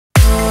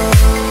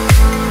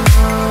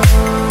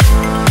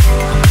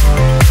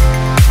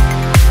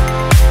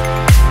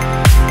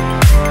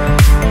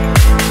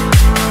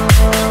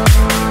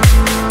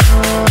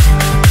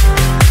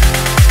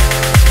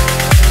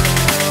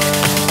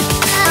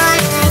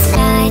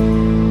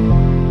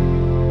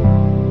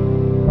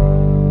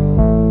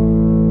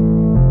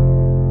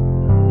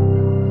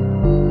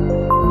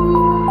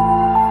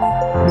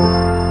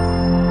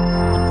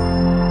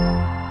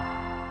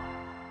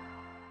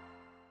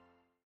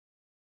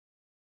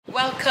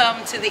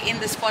Welcome to the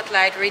In the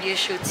Spotlight radio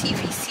show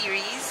TV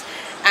series,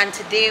 and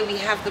today we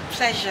have the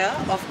pleasure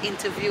of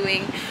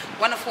interviewing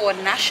one of our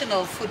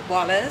national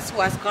footballers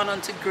who has gone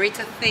on to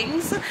greater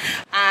things,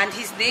 and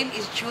his name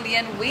is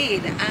Julian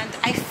Wade. And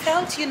I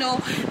felt,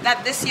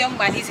 that this young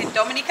man, he's in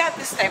Dominica at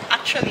this time.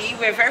 Actually,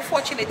 we're very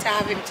fortunate to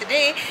have him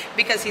today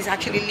because he's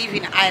actually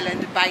leaving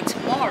Ireland by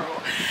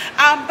tomorrow.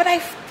 But I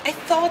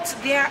thought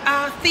there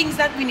are things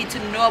that we need to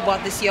know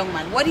about this young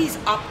man, what he's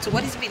up to,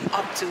 what he's been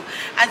up to.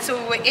 And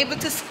so we were able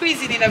to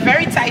squeeze in a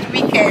very tight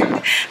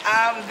weekend,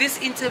 this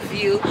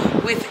interview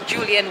with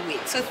Julian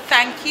Wade. So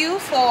thank you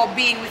for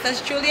being with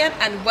us, Julian,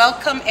 and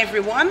welcome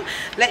everyone.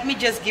 Let me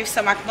just give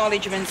some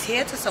acknowledgements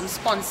here to some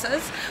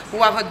sponsors who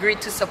have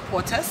agreed to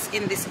support us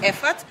in this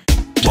effort.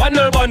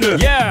 Bundle,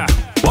 yeah.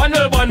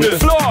 Bundle,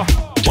 floor.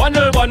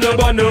 Bundle,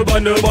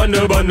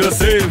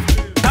 save.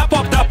 Tap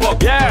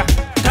up, yeah.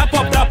 Tap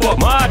up,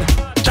 mad.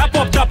 Tap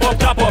up.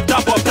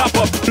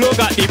 Look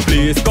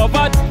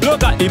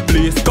at the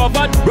place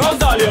covered.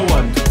 Browse all you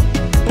want.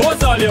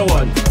 Pose all you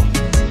want.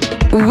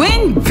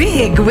 Win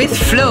big with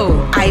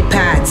Flow.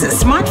 iPads,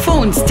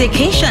 smartphones,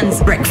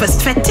 staycations,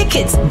 breakfast fare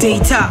tickets,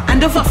 data,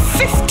 and over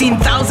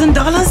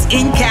 $15,000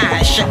 in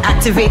cash.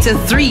 Activate a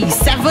 3,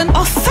 7,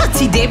 or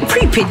 30-day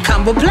prepaid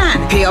combo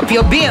plan. Pay up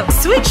your bill.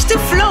 Switch to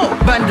Flow.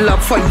 Bundle up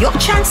for your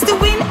chance to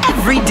win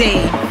every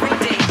day.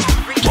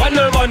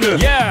 Bundle,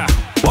 yeah.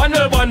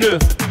 Bundle,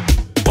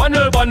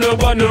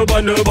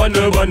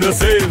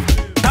 save.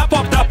 Tap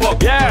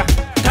up, yeah.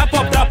 Tap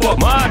up,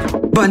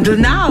 man. Bundle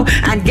now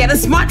and get a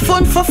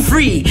smartphone for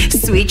free.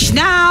 Switch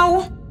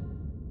now.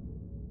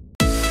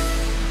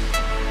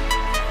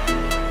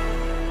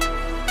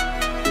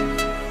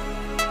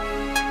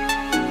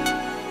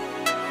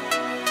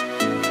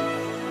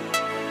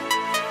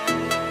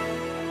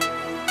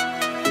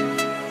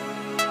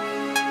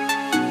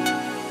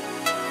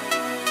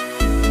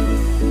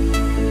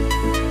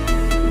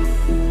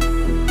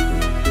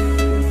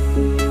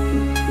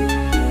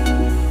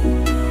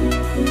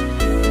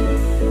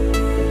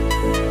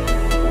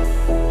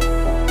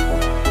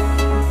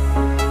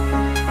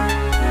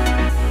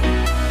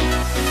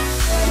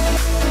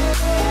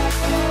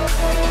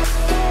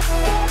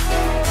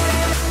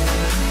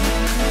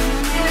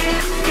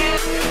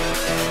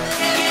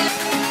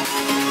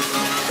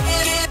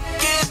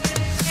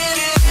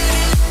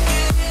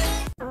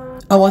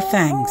 Our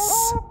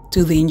thanks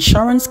to the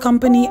Insurance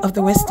Company of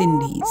the West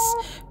Indies,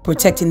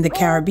 protecting the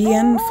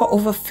Caribbean for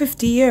over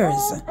 50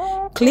 years.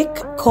 Click,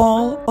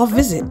 call, or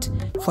visit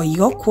for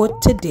your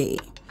quote today.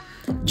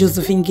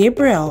 Josephine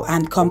Gabriel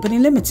and Company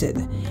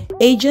Limited,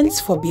 agents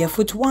for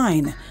Barefoot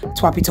Wine,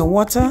 Twapito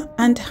Water,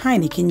 and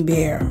Heineken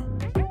Beer.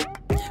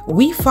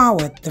 We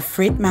forward the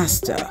Freight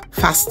Master,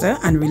 faster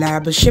and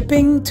reliable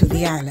shipping to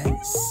the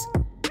islands.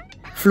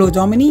 Flow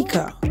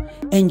Dominica,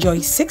 enjoy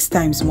 6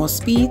 times more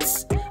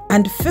speeds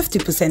and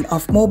 50%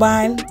 off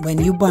mobile when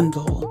you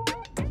bundle.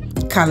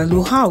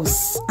 Callaloo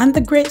House and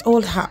the Great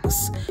Old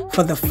House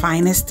for the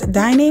finest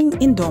dining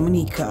in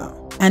Dominica.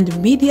 And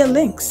Media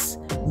Links.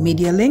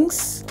 Media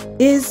Links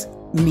is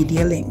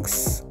Media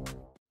Links.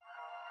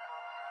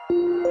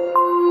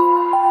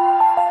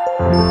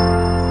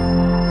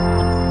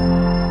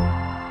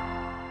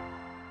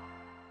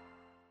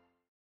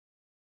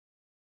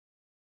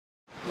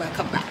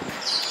 Welcome back.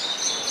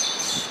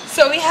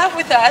 So we have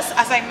with us,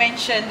 as I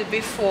mentioned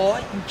before,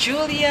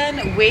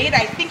 Julian Wade.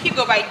 I think you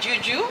go by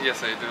JuJu.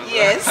 Yes, I do.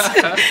 Yes.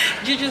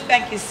 JuJu,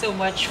 thank you so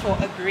much for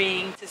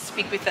agreeing to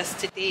speak with us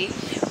today.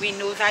 We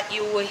know that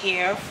you were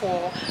here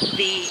for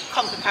the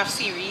CONCACAF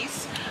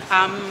series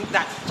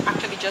that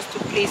actually just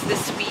took place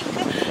this week.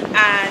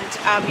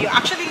 And you're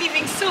actually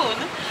leaving soon,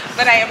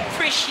 but I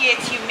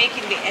appreciate you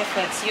making the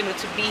efforts,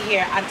 to be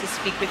here and to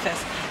speak with us.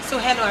 So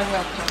hello and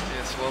welcome.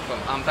 Yes, welcome.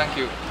 Thank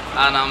you.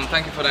 And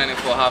thank you for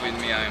having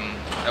me.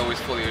 I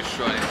always follow your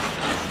show, and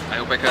I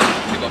hope I can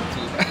live up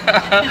to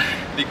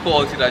the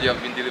quality that you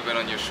have been delivering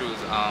on your shows.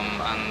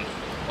 And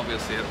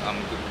obviously, I'm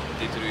good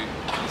day-to-day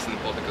listening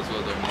to public as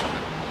well, Dominica.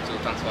 So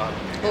thanks for having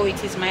me. Oh,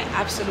 it is my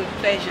absolute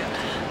pleasure.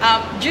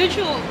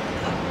 JuJu,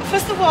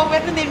 first of all,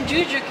 where the name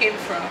JuJu came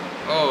from?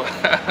 Oh,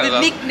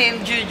 the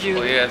nickname JuJu.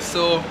 Oh yeah,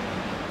 so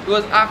it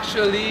was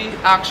actually,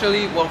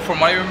 well, from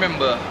what I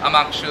remember, I'm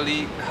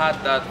actually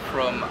had that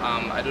from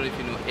I don't know if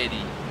you know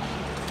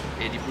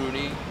Eddie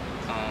Bruni.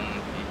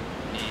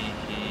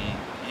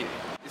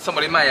 He's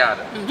somebody in my yard,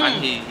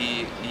 and he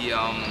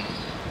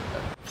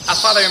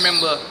as far as I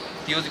remember,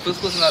 he was the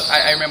first person that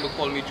I remember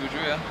calling me JuJu,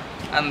 yeah?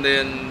 And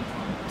then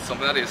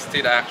something that he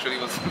stayed. I actually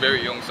was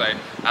very young, so I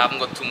haven't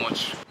got too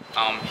much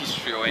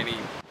history or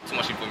too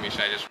much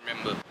information. I just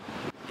remember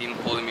him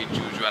calling me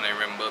JuJu, and I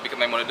remember because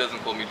my mother doesn't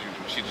call me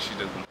JuJu, she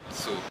doesn't.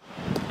 So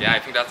yeah, I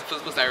think that's the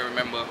first person I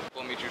remember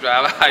calling me me JuJu.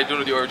 I don't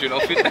know the origin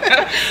of it.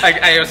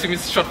 I assume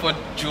it's short for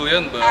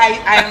Julian, but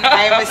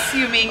I am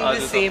assuming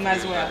the same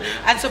as well.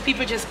 Yeah. And so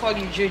people just call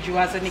you JuJu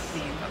as a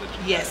nickname.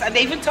 Yes, and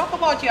they even talk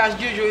about you as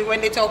JuJu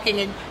when they're talking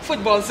in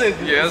football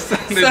circles. Yes,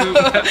 they so do.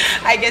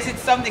 I guess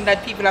it's something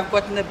that people have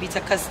gotten a bit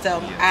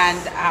accustomed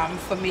and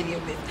familiar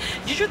with.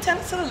 JuJu, tell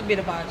us a little bit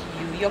about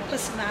you, your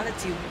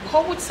personality.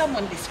 How would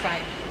someone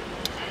describe you?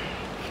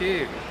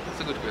 Okay,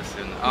 that's a good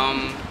question.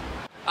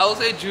 I would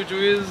say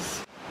JuJu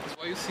is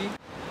what you see,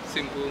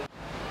 simple.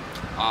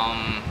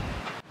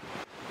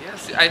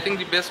 Yes, I think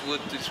the best word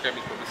to describe it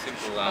is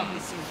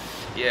probably simple.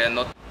 Yeah,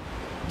 not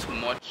too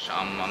much.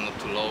 I'm not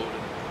too loud.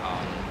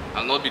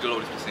 I'll not be the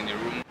loudest person in the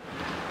room.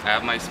 I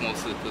have my small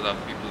circle of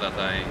people that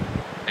I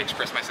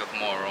express myself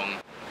more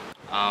around.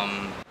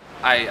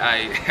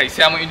 I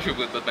say I'm an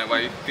introvert, but my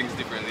wife thinks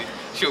differently.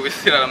 She always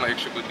says that I'm an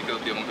extrovert because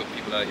of the amount of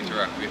people that I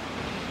interact with.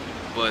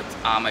 But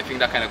I think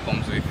that kind of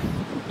comes with,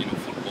 you know,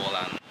 football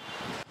and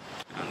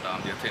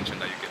the attention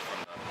that you get from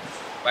that.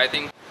 But I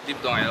think deep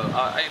down,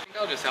 I think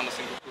I'll just say I'm a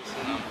simple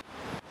person.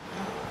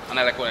 And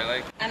I like what I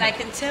like. And I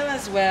can tell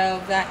as well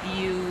that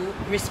you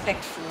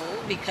respectful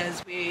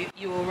because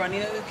you were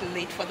running a little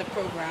late for the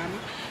program,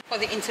 for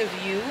the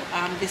interview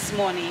this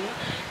morning,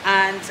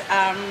 and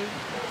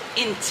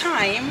in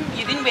time,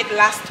 you didn't wait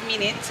last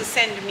minute to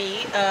send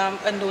me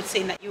a note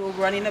saying that you were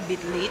running a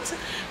bit late.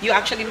 You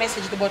actually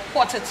messaged about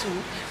 1:45,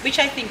 which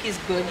I think is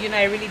good. You know,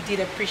 I really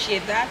did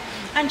appreciate that.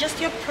 And just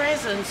your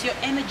presence, your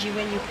energy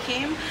when you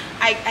came,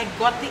 I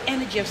got the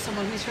energy of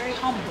someone who's very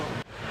humble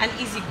and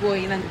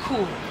easygoing and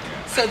cool.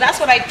 So that's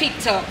what I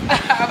picked up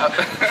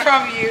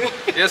from you.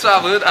 Yes,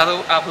 I've heard that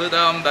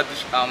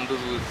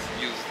those words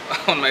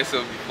used on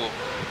myself before.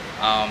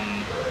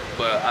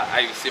 But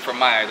I would say from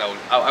my eyes,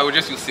 I would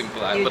just use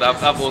simple. But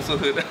I've also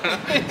heard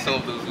some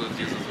of those words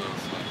used as well.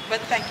 So. But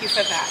thank you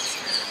for that.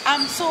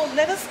 So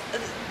let us.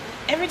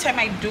 Every time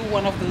I do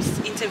one of those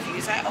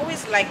interviews, I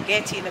always like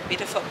getting a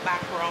bit of a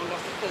background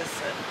of the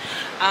person.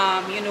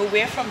 You know,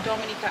 where from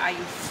Dominica are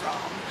you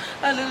from?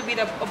 A little bit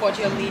about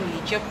your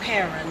lineage, your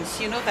parents,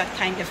 you know, that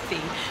kind of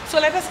thing. So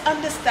let us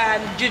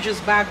understand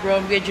JuJu's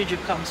background, where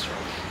JuJu comes from.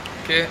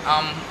 Okay,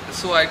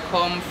 so I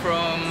come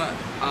from,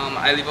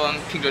 I live on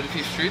King George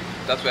V Street.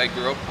 That's where I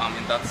grew up,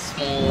 in that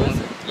small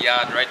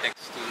yard right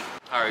next to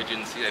our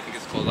agency. I think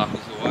it's called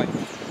Lakuzowai.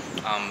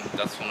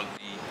 That's one of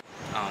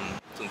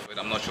the,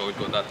 I'm not sure we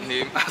got that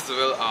name as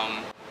well.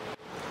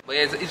 But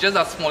yeah, it's just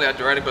that small yard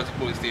right across the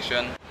police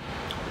station.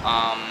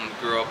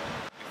 Grew up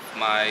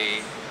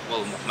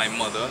with my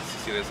mother,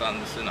 Cecilia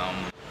Sanderson.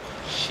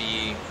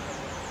 She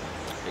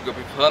grew up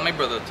with her and my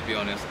brother, to be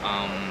honest.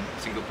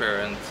 Single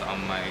parents.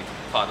 My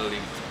father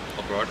lived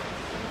abroad.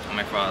 And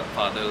my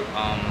father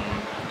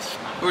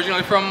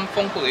originally from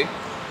Fonkole,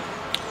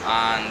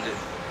 and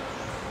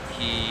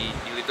he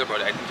lived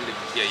abroad. I think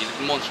he lived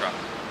in Montreal.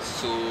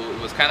 So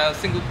it was kind of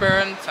single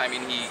parent. I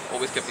mean, he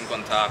always kept in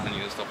contact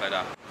and stuff like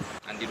that,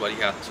 and did what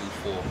he had to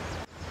for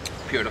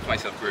a period of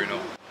myself growing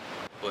up.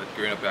 But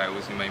growing up, I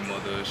always knew my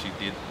mother. She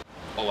did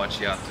all what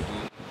she had to do.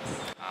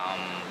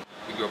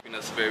 We grew up in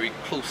a very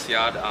close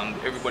yard.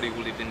 Everybody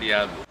who lived in the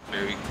yard was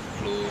very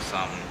close.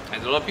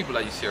 And a lot of people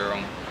that you see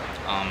around.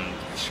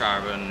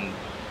 Sharon,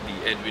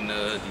 the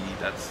Edwina,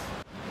 that's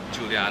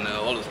Juliana,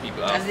 all those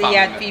people are the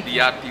yard people. The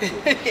yard people.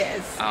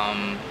 Yes.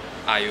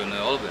 Iona,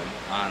 all of them.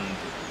 And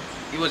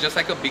it was just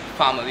like a big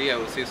family, I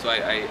would say. So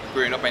I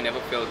growing up, I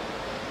never felt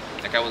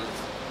like I was,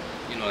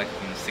 you know, like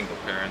a single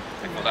parent.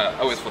 I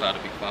always thought I had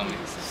a big family.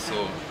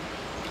 So,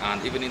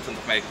 and even in terms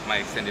of my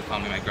extended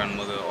family, my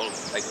grandmother, all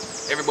like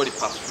everybody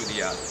passed through the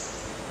yard.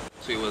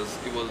 So it was.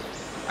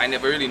 I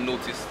never really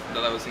noticed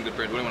that I was a single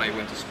parent. Only when I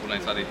went to school and I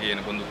started hearing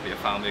about nuclear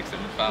family,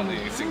 extended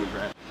family, single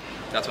parent.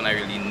 That's when I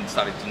really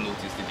started to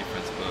notice the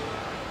difference. But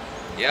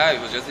yeah, it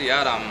was just the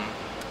yard.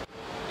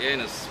 In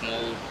a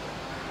small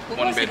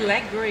What was it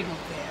like growing up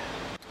there?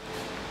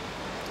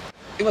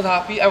 It was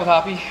happy. I was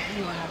happy.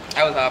 You were happy.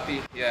 I was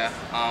happy. Yeah.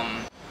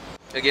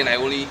 Again, I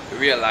only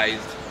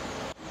realized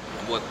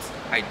what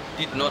I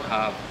did not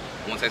have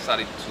once I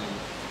started to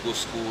go to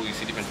school. You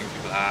see different things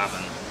people have,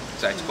 and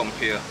started to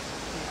compare.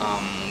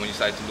 When you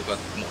start to look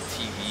at more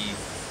TV, you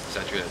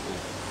start to realize,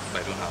 oh,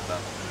 I don't have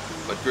that.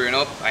 But growing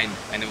up, I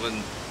never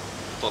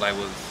thought I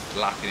was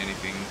lacking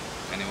anything.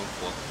 I never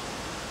thought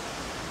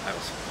I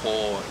was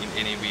poor in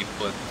any way.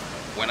 But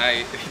when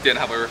I didn't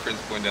have a reference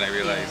point, then I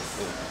realized,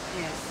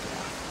 Yes.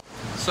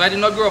 So I did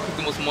not grow up with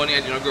the most money.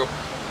 I did not grow up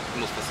with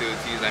the most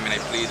facilities. I mean, I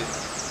played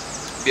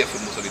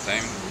barefoot most of the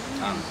time.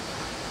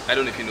 I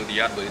don't know if you know the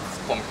yard, but it's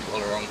concrete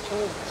all around.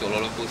 So a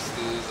lot of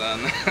posters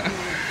and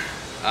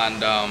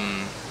and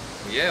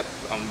yeah,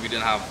 we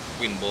didn't have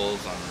wind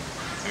balls and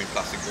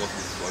plastic balls.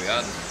 This is what we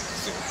had.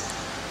 So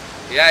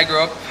yeah, I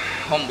grew up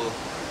humble.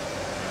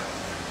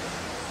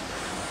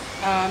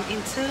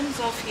 In terms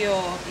of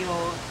your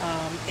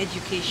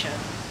education,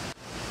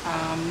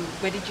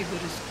 where did you go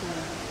to school?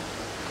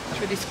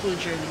 Through the school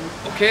journey.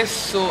 Okay,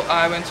 so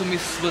I went to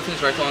Miss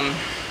Wilton's right on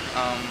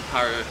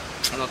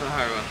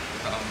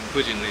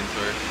Virgin Lane,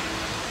 sorry.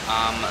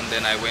 And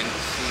then I went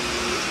to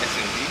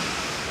SND,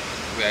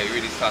 where I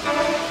really started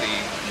to play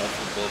more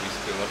football. We used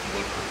to play a lot of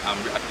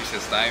football at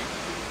recess time.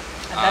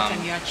 At that time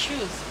you had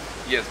shoes.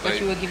 Yes,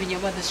 but you were giving your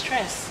mother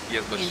stress.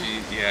 Yes, but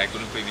I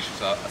couldn't play the shoes.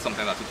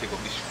 Sometimes I had to take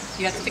off the shoes.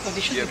 You had to take off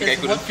the shoes because I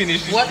couldn't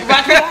finish the shoes. What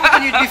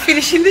would you be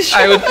finishing the shoes?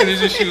 I would finish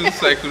the shoes,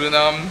 so I couldn't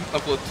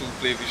afford to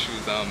play the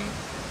shoes.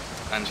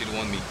 And she didn't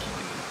want me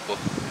kicking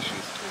off the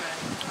shoes.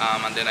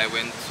 Right. And then I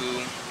went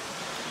to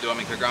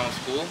Dominica Grammar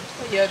School.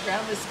 Oh, you're a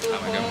grammar school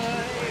boy.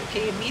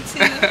 Okay, me too.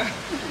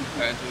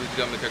 I went to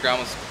Dominica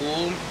Grammar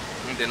School,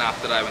 and then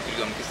after that I went to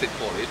Dominica State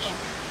College.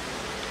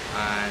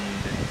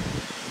 And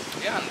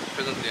yeah, and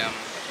presently I'm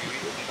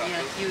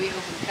at UWE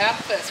Open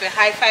Campus. We're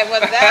high five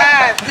on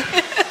that.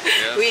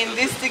 Yes, we're in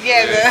this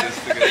together.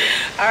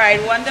 All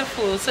right,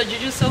 wonderful. So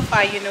JuJu, so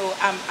far, you know,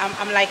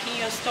 I'm liking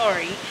your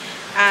story,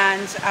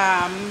 and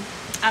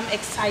I'm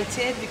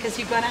excited because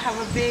you're gonna have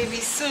a baby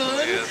soon.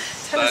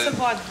 Yes, tell us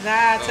about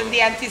that and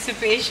the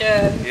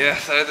anticipation.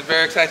 Yes, that's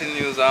very exciting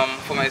news.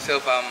 For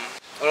myself,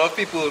 a lot of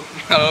people,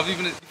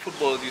 even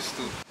footballers used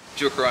to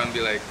joke around and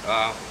be like,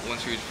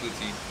 once you reach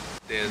 40,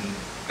 then.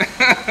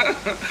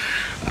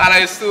 And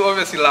I still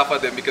obviously laugh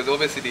at them because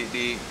obviously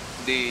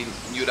they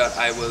knew that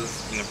I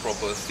was in a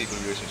proper stable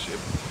relationship.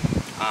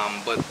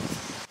 But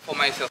for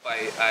myself,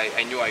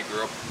 I knew I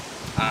grew up,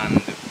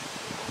 and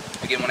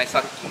again when I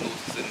started to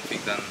notice certain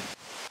things, and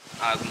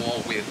as more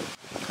with,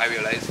 I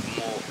realized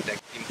more the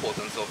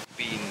importance of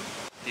being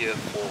there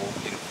for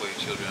your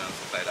children and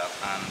stuff like that.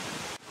 And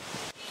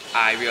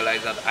I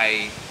realized that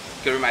I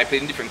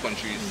played in different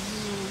countries,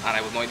 and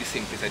I was not in the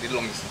same place. I did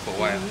long distance for a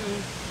while.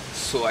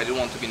 So I didn't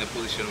want to be in a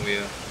position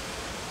where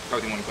I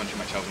was in one country,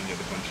 my child was in the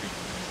other country.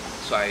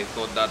 So I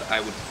thought that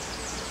I would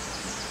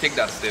take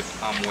that step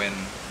when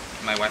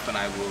my wife and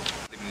I were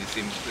living in the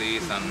same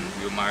place and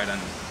we were married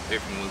and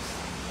everything was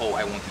how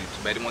I wanted it to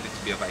be. I didn't want it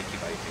to be a Viking thing.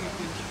 I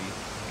wanted it to be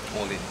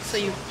all in. So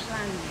you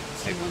planned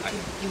it.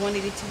 You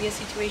wanted it to be a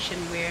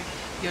situation where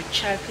your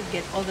child could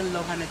get all the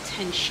love and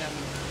attention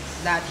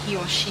that he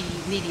or she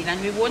needed,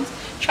 and we won't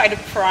try to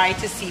pry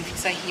to see if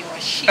it's a he or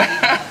she.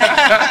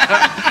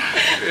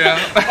 Yeah.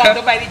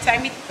 Although by the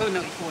time it won't.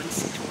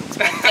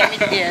 By the time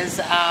it is,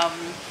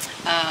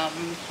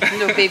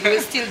 no, baby will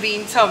still be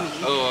in tummy.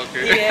 Oh,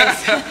 okay.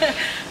 Yes.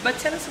 But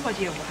tell us about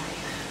your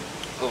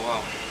wife. Oh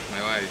wow,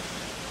 my wife.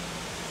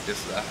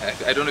 Just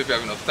I don't know if you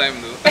have enough time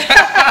though.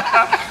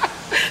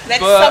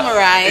 Let's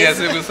summarize. Yes,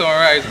 we will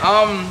summarize.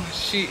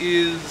 She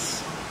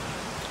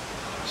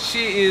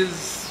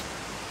is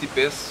the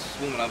best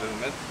woman I've ever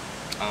met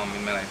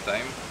in my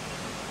lifetime.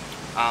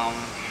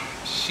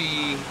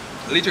 She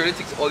literally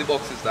ticks all the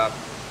boxes that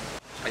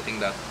I think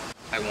that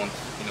I want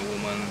in a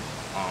woman,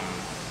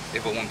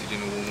 ever wanted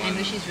in a woman. I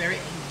know she's very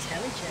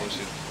intelligent. Oh,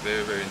 she's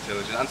very, very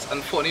intelligent.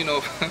 And funny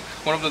enough,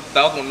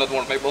 that was not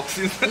one of my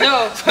boxes.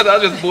 No. So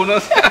that's just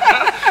bonus.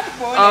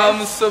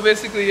 Bonus. So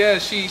basically, yeah,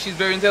 she's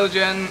very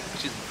intelligent,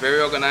 she's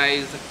very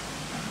organized,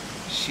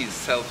 she's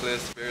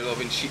selfless, very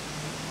loving.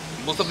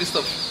 Most of the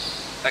stuff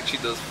like she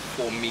does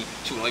for me,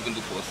 she will not even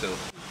do for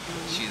herself.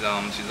 She's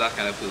that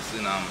kind of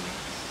person.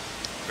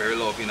 Very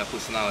loving. Her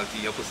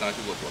personality was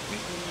what me.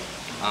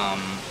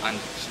 And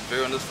she's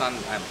very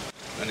understanding.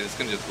 And it's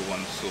gonna just go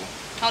on. So.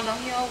 How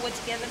long you all were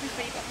together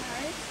before you got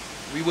married?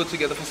 We were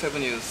together for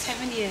 7 years.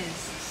 7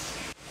 years.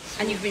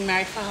 And you've been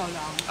married for how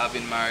long? I've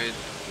been married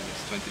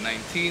since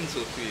 2019, so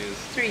 3 years.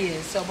 3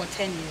 years, so about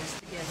 10 years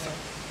together.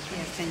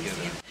 Yes, 10 years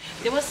together.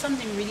 There was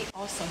something really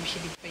awesome she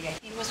did for you. I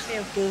think it was for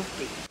your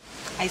birthday.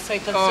 I saw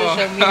it on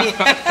social media.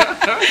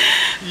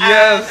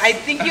 Yes. I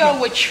think you all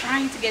were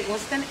trying to get,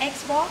 was it an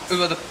Xbox? It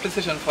was a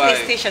PlayStation 5.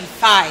 PlayStation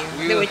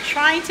 5. They were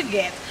trying to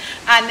get.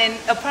 And then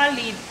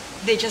apparently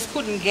they just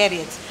couldn't get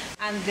it.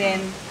 And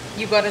then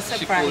you got a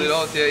surprise. She pulled it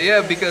out, yeah.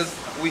 Yeah, because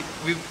we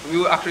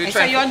were actually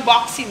trying. I saw you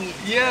unboxing it.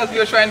 Yes, we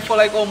were trying for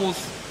like almost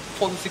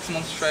 4 to 6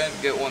 months to try and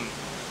get one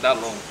that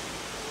long.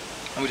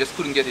 And we just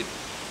couldn't get it.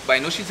 But I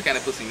know she's the kind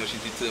of person,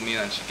 she's determined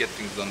and she gets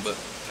things done. But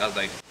I was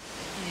like,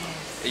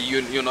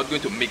 you're not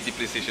going to make the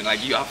PlayStation.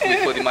 Like, you have to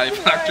wait for the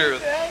manufacturer.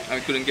 And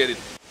we couldn't get it.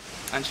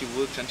 And she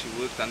worked and she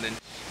worked. And then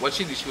what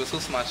she did, she was so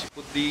smart. She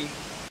put the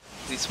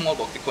small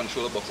box, the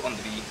controller box,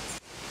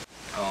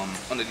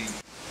 under the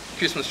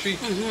Christmas tree.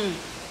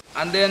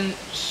 And then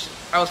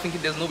I was thinking,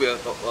 there's no way a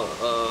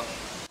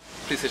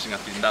PlayStation can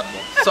fit in that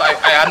box. So I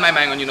had my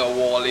mind on, a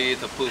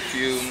wallet, a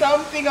perfume.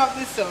 Something of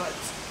the sort.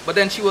 But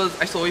then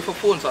I saw it for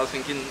phone, so I was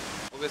thinking,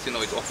 obviously,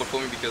 it's awkward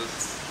for me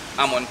because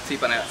I'm on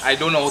tape and I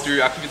don't know how to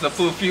react if it's a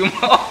perfume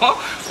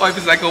or if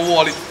it's like a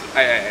wallet.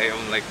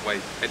 I'm like,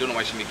 why? I don't know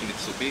why she's making it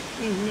so big.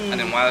 And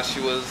then while she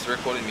was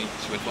recording me,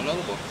 she went for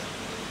another box.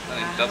 And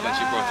then that's when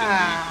she brought in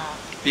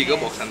the bigger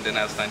box, and then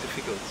I was trying to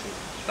figure out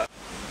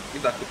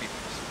if that could be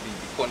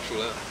the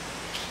controller.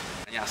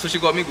 And yeah, so she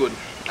got me good.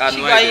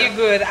 She got you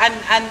good,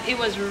 and it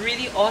was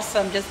really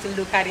awesome just to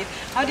look at it.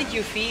 How did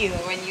you feel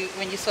when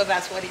you saw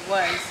that's what it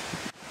was?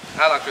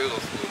 I actually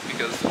lost good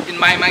because in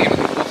my mind it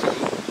was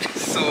impossible.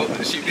 So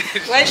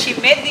she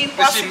made the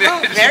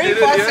impossible very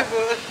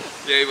possible.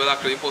 Yeah, it was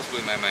actually impossible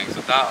in my mind.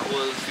 So that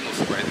was the most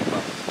surprising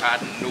part. I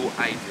had no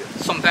idea.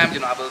 Sometimes, you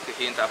know, I have a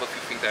hint, I have a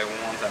few things I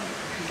want, and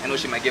I know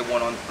she might get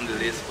one on the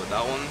list, but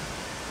that one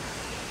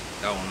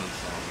was, yeah,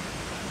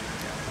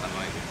 I had no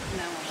idea.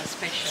 That one was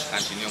special.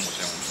 And she knew how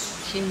much I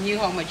wanted. She knew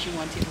how much you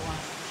wanted one.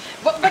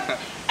 But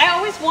I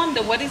always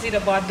wonder, what is it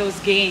about those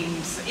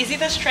games? Is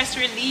it a stress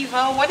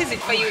reliever? What is it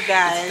for you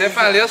guys? It's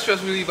definitely a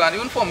stress reliever, and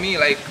even for me,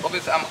 like,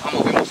 obviously I'm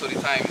away most of the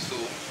time, so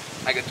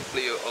I get to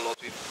play a lot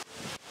with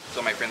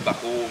some of my friends back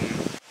home,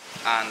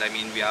 and I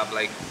mean, we have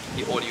like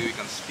the audio, you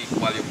can speak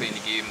while you're playing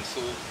the game,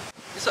 so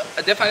it's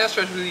definitely a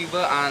stress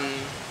reliever, and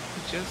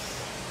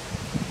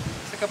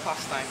it's like a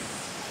pastime.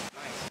 It's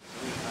nice. It's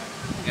really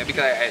nice. Yeah,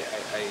 because I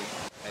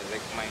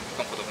like my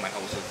comfort of my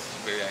house. It's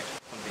very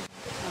convenient.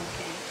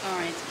 Okay, all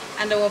right.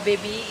 And our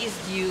baby is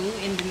due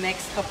in the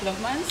next couple of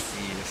months?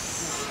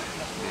 Yes.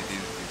 It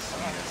is this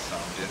one, yes. So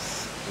I'm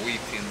just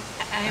waiting.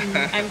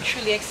 I'm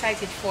truly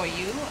excited for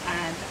you,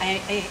 and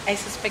I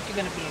suspect you're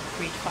going to be a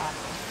great father.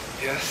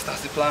 Yes, that's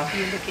the plan.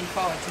 You're looking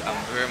forward to that?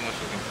 I'm very much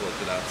looking forward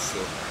to that.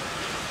 So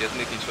just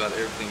making sure that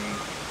everything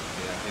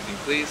is in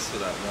place so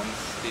that once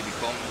baby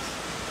comes,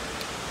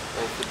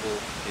 all football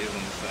is on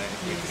the side.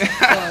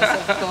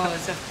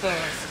 Yes, of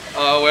course.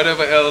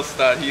 Whatever else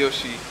that he or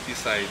she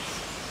decides,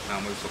 I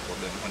will support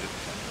them 100%.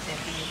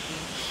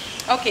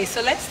 Definitely. Okay,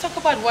 so let's talk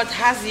about what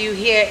has you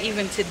here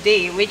even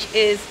today, which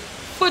is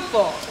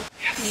football.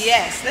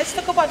 Yes, let's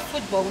talk about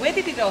football. Where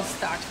did it all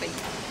start for you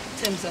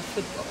in terms of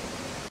football?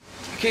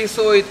 Okay,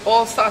 so it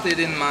all started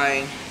in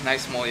my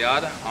nice small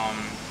yard,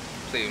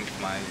 playing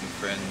with my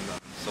friends and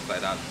stuff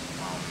like that.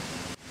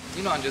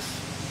 You know, and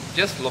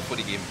just love for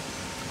the game.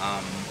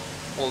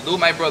 Although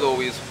my brother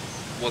was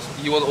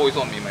always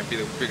on me, my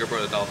bigger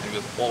brother Dalton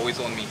was always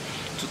on me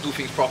to do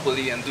things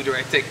properly and do the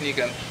right technique,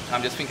 and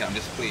I'm just thinking, I'm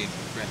just playing,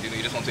 you know,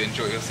 you just want to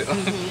enjoy yourself.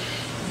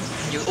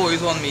 He was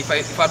always on me.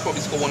 If I'd probably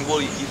score one goal,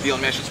 he'd be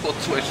on me, I should score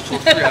two, I should score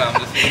three, and I'm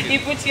just thinking, He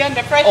puts you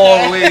under pressure.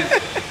 always.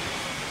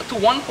 To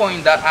one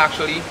point that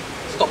actually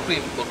stopped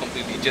playing football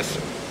completely,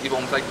 it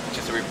almost like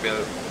just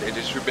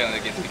rebelling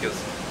against it, because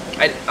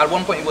at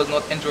one point it was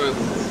not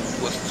enjoyable, it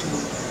was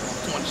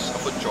too much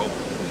of a job,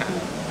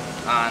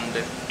 and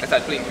I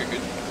started playing cricket.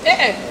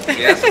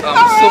 Yes,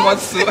 so much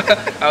so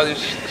I was in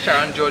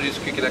Sharon George's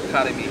Cricket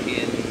Academy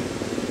in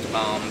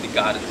the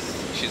Gardens.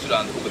 She's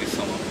done over the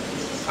summer.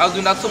 I was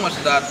doing that so much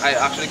that I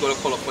actually got a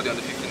call up for the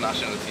under-15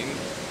 national team.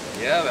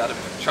 Yeah, we had a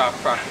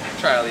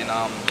trial in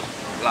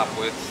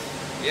Lapworth.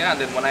 Yeah,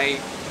 and then when I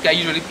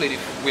usually played the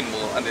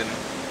windmill, and then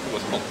it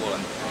was puckball,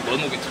 and it was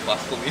moving too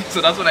fast for me.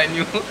 So that's when I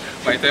knew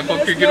my time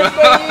for cricket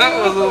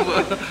was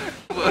over.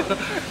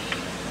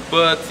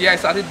 But yeah, I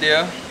started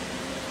there.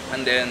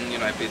 And then, you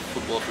know, I played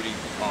football for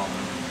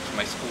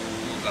my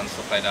schools and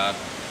stuff like that.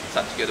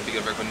 Started to get a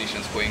bigger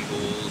recognition, scoring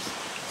goals,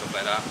 stuff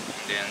like that.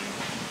 And then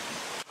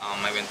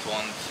I went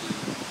on to,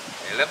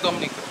 I left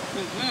Dominica.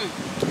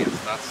 Yes,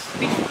 that's...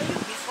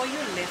 Before you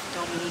left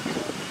Dominica,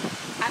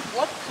 at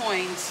what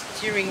point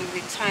during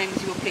the times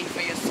you were playing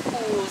for your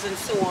schools and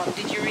so on,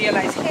 did you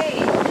realize,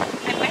 hey,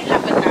 I might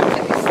have a knack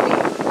for this thing?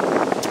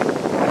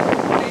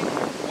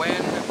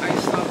 When I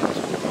started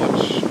to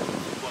watch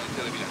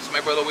my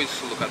brother always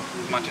used to look at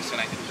Manchester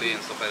United play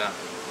and stuff like that,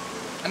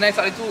 and I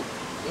started to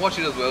watch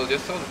it as well,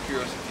 just out of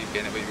curiosity.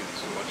 I never really used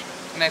to watch,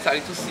 and I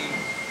started to see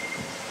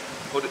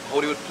how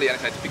they would play, and I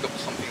started to pick up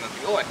something and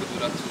think, oh, I could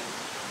do that too,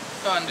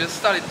 and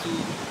just started to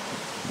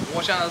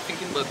watch, and I was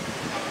thinking, but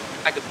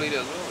I could play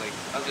there as well. Like,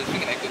 I was just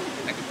thinking I could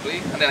play,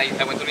 and then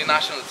I went to the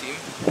national team,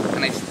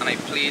 and I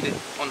played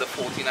under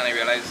 14, and I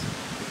realized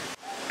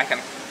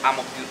I'm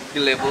up to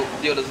the level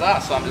the others are,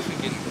 so I'm just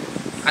thinking.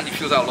 And the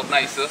fields are a lot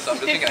nicer, so I'm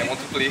just thinking I want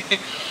to play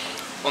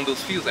on those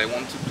fields. I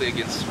want to play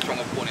against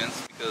strong opponents,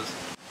 because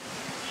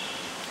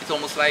it's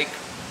almost like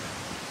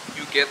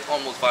you get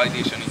almost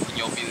validation in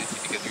your ability,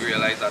 because you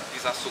realize that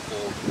these are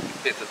so-called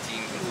better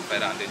teams and stuff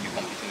like that, and then you're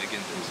competing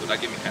against them. So that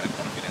gave me kind of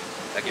confidence.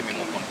 That gave me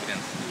more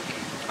confidence.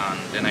 And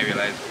then I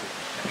realized,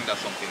 I think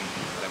that's something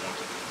that I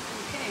want to do.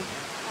 Okay,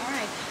 all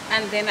right.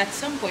 And then at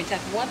some point,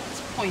 at what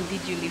point did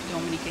you leave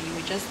Dominica? You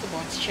were just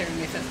about sharing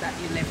with us that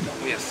you left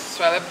Dominica. Yes,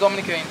 so I left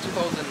Dominica in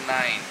 2009.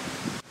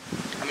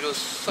 I mean, it was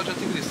such a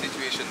ticklish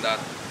situation that,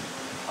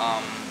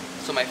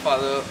 so my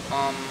father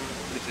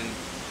lives in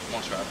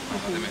Montreal,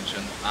 as I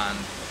mentioned, and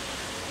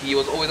he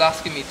was always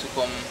asking me to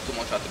come to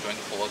Montreal to join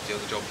the force. He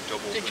has a job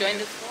open. To join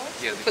the force?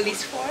 Yeah, the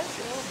police force?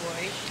 Yes. Oh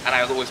boy. And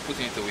I was always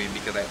putting it away,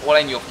 because all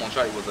I knew of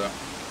Montreal was a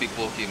big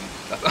ball game.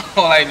 That's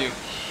all I knew.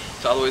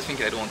 So I was always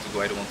thinking, I don't want to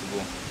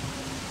go.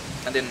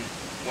 And then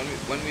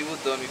when we were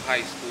done with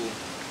high school,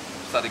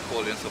 started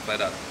college and stuff like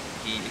that,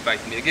 he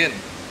invited me again.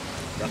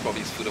 That's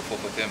probably his food of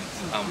fourth attempt.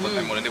 But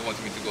my mother never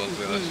wanted me to go as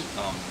well.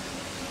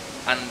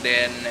 And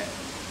then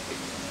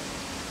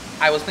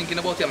I was thinking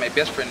about it, and my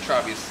best friend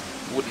Travis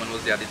Woodman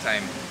was there at the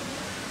time.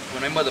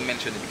 When my mother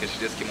mentioned it, because she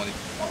just came on the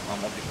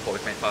call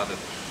with my father,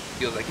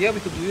 he was like, yeah, we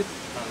could do it.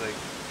 And I was like,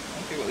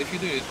 okay, well, if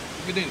you're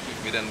doing it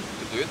with me, then we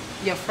could do it.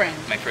 Your friend?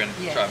 My friend,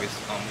 yes. Travis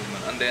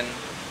Woodman. And then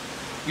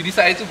we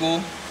decided to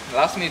go,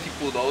 last minute he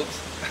pulled out,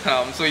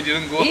 so he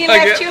didn't go. He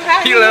left you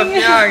hanging. He left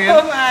me hanging.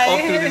 Oh my. Up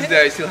to this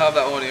day, I still have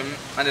that on him.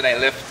 And then I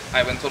left.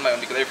 I went on my own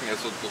because everything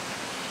else was booked.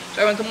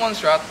 So I went to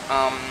Montserrat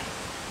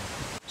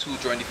to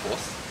join the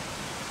force.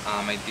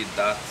 I did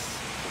that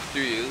for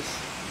 3 years,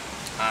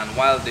 and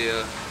while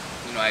there,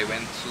 I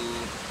went to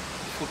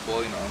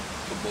football.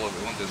 Football.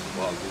 We wanted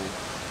football. Go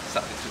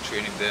started to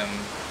train with them,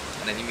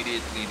 and then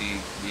immediately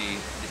the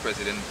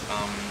president,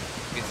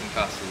 Vincent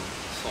Castle,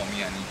 saw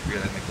me and he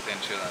realized my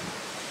potential. And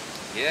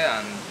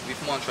yeah, and with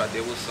Montserrat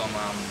there was some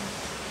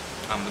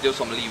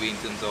leeway in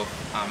terms of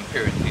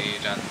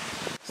parentage and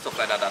stuff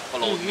like that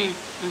allowed me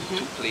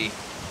to play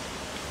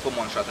for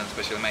Montserrat, and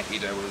especially my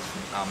age, I was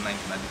 19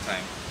 at the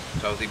time,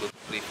 so I was able to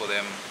play for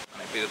them, and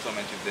I played a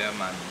tournament with them,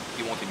 and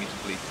he wanted me to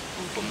play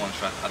for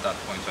Montserrat at that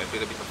point, so I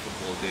played a bit of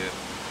football there.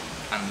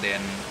 And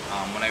then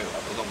when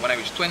I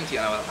reached 20,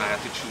 I had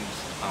to choose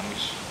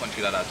which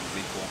country that I had to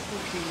play for.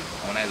 Okay.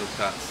 And when I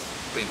looked at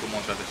playing for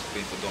Montserrat versus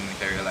playing for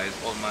Dominica, I realized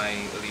all my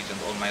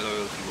allegiance, all my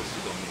loyalty was to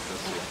Dominica.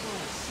 So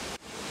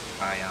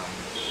I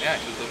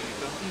chose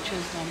Dominica. You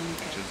chose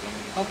Dominica. I chose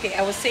Dominica. Okay,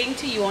 I was saying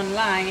to you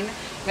online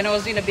when I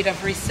was doing a bit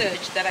of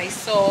research that I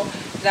saw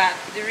that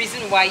the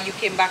reason why you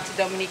came back to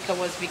Dominica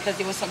was because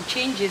there were some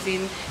changes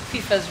in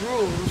FIFA's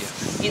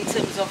rules in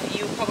terms of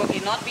you probably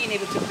not being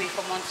able to play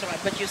for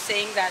Montserrat, but you're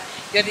saying that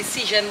your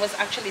decision was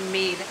actually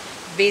made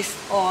based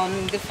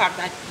on the fact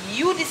that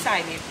you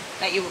decided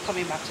that you were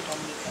coming back to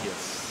Dominica.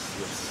 Yes.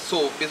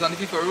 So based on the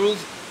FIFA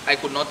rules, I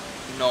could not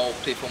now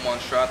play for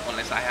Montserrat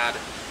unless I had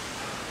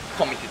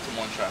committed to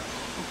Montserrat.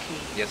 Okay.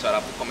 Yes, so I'd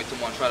have to commit to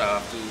Montserrat, I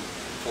have to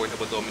forward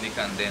about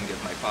Dominica and then get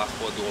my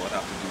passport, do what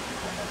I have to do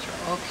for Montserrat.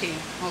 Okay.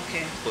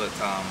 But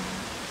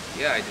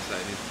yeah, I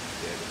decided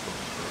it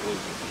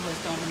was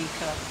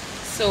Dominica.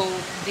 So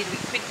did we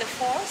quit the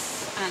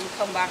force and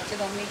come back to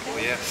Dominica? Oh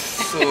yes.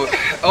 So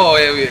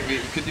we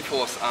quit the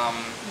force.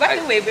 By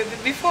the way,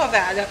 before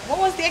that, what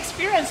was the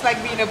experience like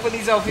being a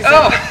police officer?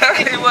 Oh,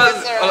 it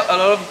was a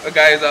lot of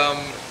guys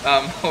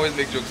always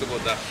make jokes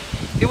about that.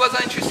 It was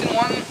an interesting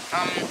one.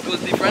 It was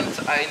different.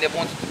 I never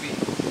wanted to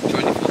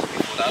join the force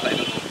before that. I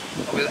don't know.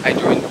 I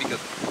joined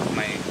because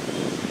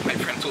my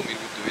friend told me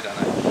to do it, and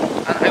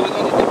I was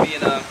wanted to be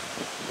in a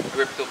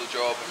reputable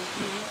job,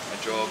 a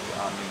job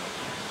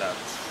that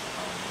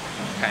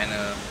kind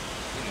of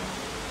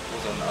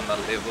was on that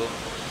level.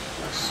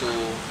 So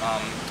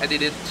I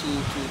did it to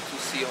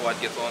see how I'd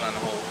get on and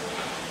how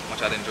much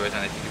I'd enjoy it,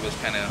 and I think it was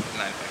kind of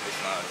in line with my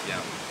personality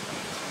and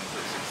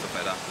stuff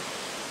like that.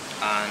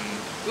 And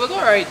it was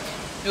alright.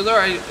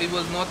 It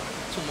was not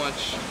too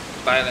much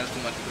violence,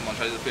 too much people.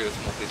 Montreal is a very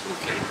small place. It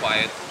was very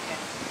quiet,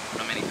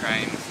 not many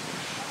crimes.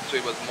 So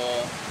it was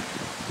more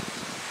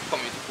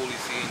community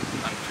policing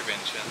and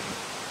prevention.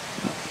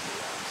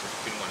 So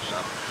pretty much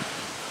that.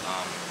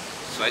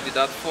 So I did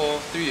that for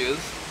 3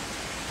 years.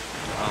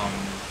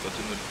 Got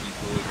to know the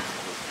people. It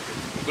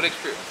was a good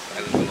experience.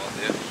 I learned a lot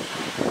there.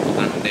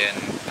 And then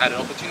I had an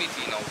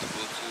opportunity now to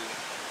go to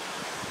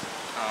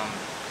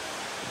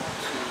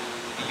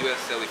the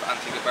USL with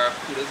Antigua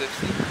Barracudas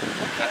FC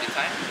at the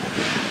time.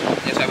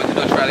 Yes, I went to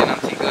do a trial in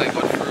Antigua. I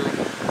got through,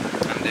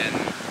 and then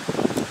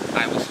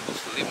I was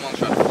supposed to leave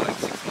Montreal for like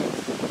 6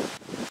 months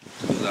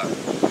to do that.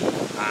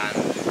 And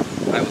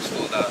I was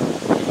told that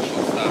we were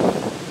short staffed.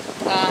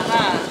 Yeah,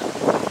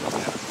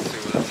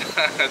 so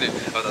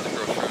I was at the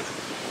crossroads.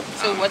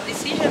 So what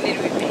decision did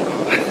we make?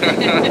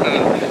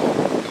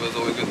 It was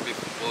always going to be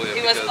football. Yeah,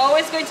 it was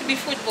always going to be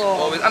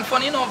football. Always. And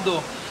funny enough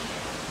though,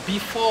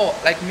 before,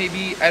 like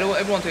maybe, I don't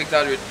ever want to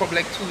exaggerate,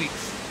 probably like 2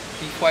 weeks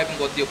before I even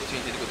got the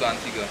opportunity to go to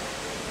Antigua,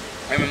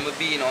 I remember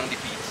being on the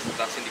beat,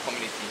 that's in the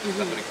community, that's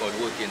what they call it,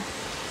 working.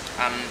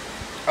 And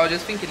I was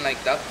just thinking like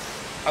that,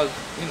 I was,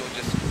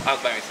 just out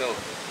by myself.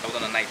 I was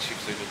on a night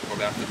shift, so it was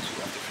probably after 2,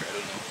 after 3, I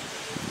don't know.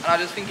 And I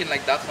was just thinking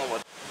like, that's not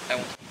what I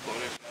want to do for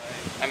it.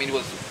 I mean, it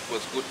was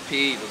good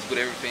pay, it was good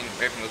everything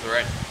was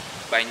alright,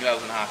 but I knew I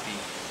wasn't happy.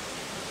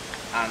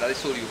 And as I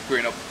told you,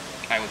 growing up,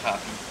 I was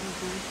happy.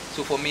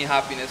 So for me,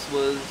 happiness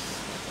was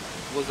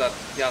that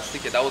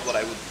stick it. That was what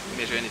I would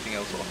measure anything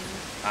else off.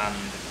 And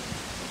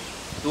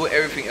though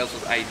everything else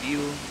was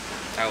ideal,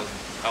 I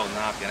wasn't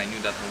happy, and I knew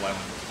that's not what I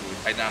wanted to do.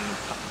 I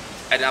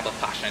didn't have a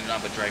passion, I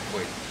didn't have a drive for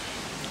it.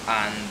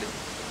 And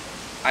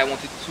I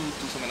wanted to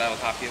do something that I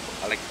was happy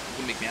about, like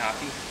would make me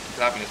happy.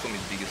 Because happiness for me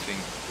is the biggest thing.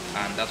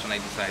 And that's when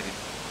I decided.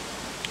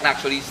 And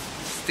actually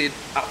stayed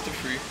after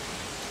 3.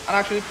 And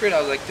actually prayed. I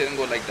was like telling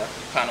God like that,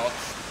 you cannot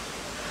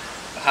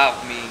have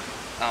me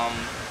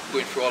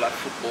going through all that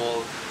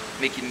football,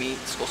 making me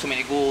score so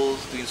many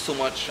goals, doing so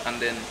much, and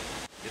then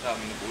just have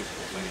me in the goal.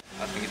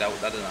 I think that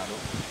doesn't add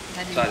up.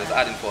 So I just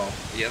adding for,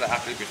 I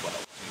actually prayed for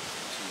that.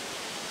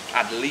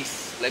 At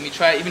least, let me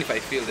try, even if I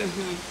fail then,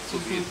 so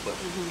be it. But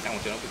I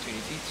want an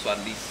opportunity to at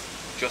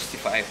least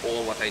justify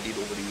all what I did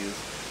over the years.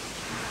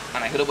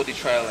 And I heard about the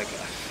trial, like,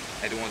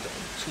 I don't want 2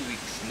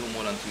 weeks, no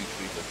more than 2 weeks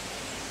later.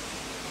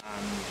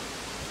 And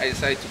I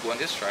decided to go and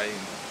just try,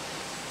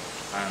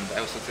 And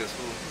I was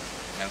successful,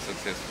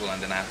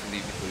 and then I had to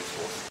leave the police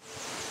force.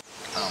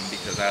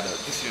 Because I had a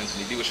decision to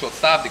make. They were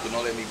short-staffed, they could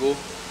not let me go.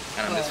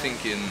 And I'm just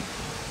thinking,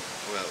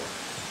 well,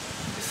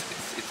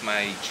 it's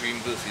my dream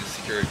versus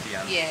security,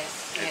 and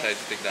yes, I tried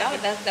to take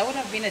that would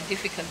have been a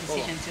difficult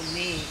decision to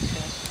make.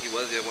 It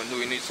was, yeah, when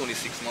knowing it's only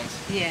 6 months.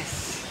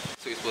 Yes.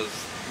 So it was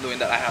knowing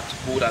that I had to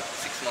go that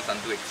 6 months and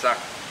do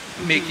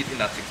make it in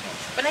that 6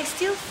 months. But I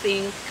still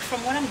think,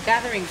 from what I'm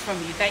gathering from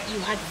you, that you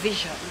had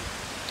vision,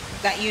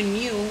 that you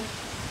knew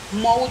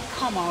more would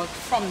come out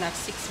from that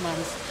 6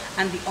 months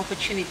and the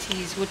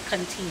opportunities would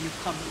continue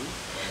coming.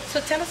 So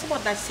tell us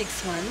about that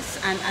 6 months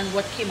and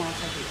what came out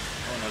of it.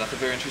 Oh no, that's a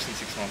very interesting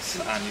 6 months,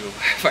 and you'll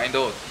find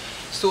out.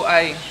 So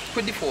I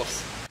quit the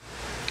force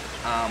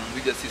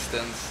with the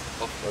assistance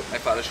of my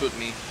father. Showed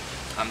me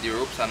the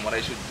ropes and what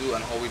I should do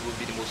and how it would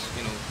be the most,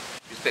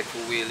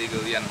 respectful way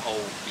legally and how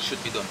it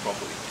should be done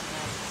properly.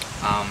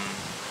 I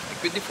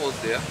quit the force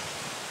there,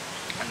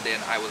 and then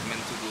I was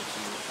meant to go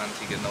to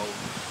Antigua. Now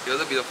there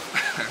was a bit of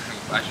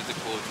I should say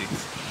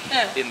politics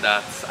in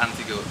that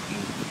Antigua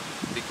move,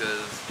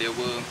 because there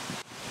were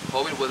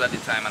how it was at the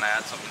time, and I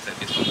had some insight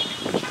based on the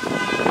coaches,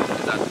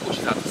 is that the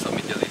coaches had to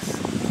submit their list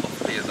of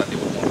players that they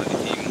would want on the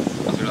team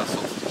as well as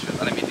substitutions.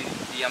 And I mean the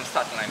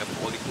starting lineup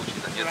for all the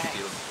coaches, and yet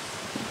still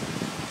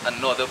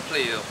another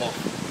player of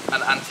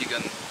an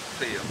Antiguan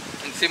player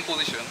in the same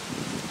position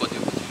got the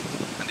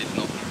opportunity, and they did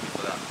not pick me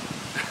for that.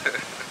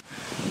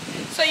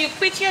 So you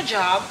quit your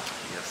job.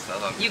 Yes,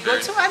 that's you go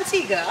to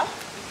Antigua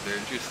very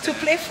interesting, to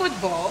play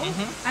football,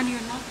 and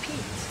you're not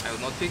picked. I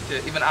was not picked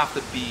even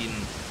after being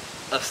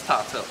a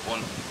starter on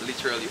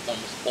literally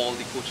almost all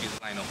the coaches'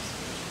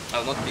 lineups. I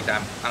was not picked,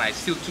 and I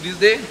still to this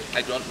day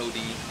I don't know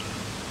the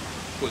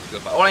political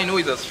part. All I know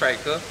is a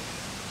striker,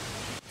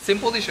 same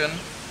position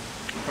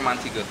from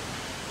Antigua,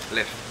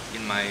 left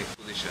in my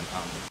position.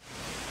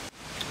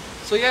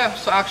 So yeah,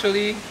 so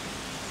actually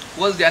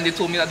was there, and they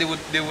told me that they would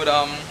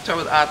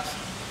travel at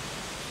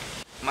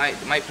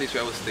my place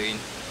where I was staying,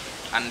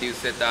 and they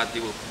said that they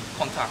will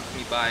contact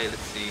me by,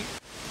 let's say,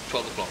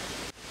 12 o'clock,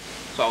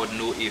 so I would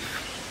know if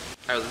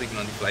I was leaving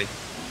on the flight.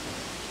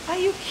 Are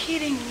you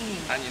kidding me?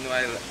 And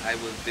I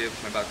was there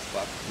with my back to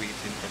back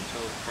waiting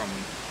from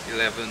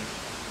 11,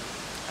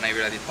 and I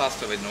realized it passed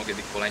 12, I did not get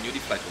the call. I knew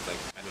the flight was like,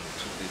 I don't know,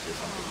 2:30 or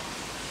something.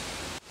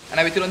 And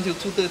I waited until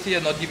 2:30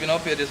 and not giving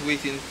up here, just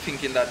waiting,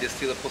 thinking that there's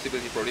still a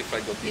possibility probably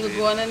flight got delayed.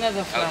 You'll go on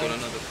another flight. I'll go on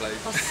another flight.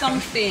 Or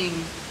something.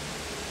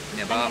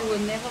 Never. And you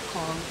will never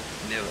call.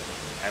 Never.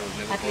 I was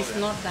never At least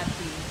not that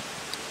day.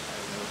 I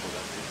was never called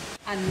that day.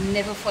 And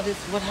never for this.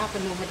 What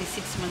happened over the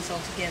 6 months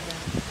altogether?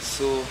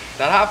 So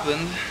that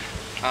happened.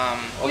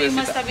 You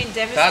must have been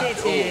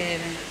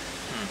devastated.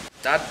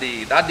 That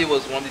day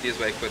was one of the days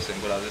where I questioned,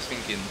 but I was just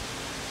thinking,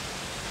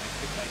 I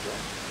quit my job.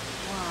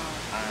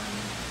 Wow. And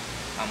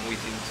I'm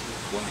waiting to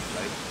go on the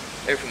flight.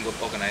 Everything got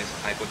organized.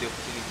 I got the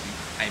opportunity.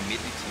 I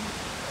made the team,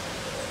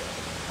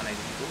 and I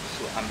didn't go.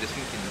 So I'm just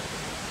thinking,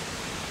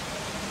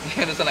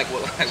 you understand, like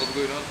what's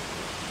going on?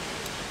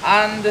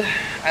 And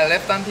I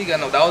left Antigua.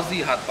 Now that was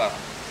the hard part,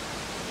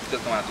 because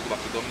now I had to go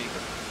back to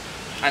Dominica.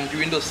 And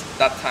during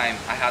that time,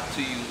 I had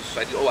to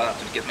I did all I had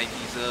to get my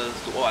visas,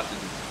 do all I had to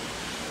do.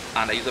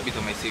 And I used a bit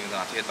of my savings, and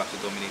I had to head back to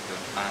Dominica.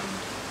 And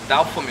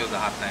that for me was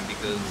a hard time,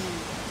 because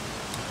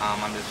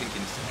I'm just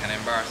thinking it's kind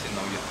of embarrassing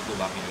now. You have to go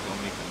back in your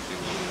Dominican and say,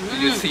 well,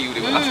 you just see you,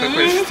 they will ask a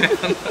question.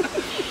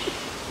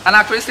 And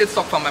I actually stayed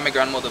stuck from my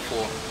grandmother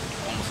for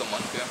almost a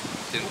month, yeah.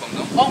 Didn't come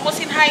down. Almost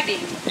in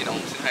hiding?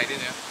 Almost in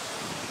hiding, yeah.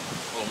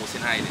 Almost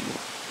in hiding.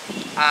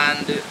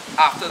 And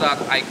after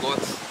that,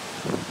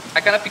 I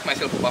kind of picked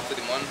myself up after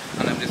the month,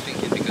 and I'm just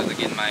thinking, because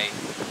again, my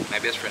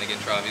best friend again,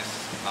 Travis,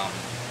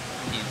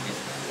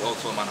 he's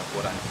also a man of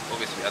God, and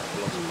obviously we had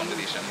lots of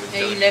conversation.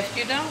 He left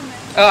you down, man.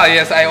 Oh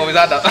yes, I always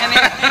had that.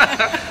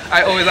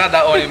 I always had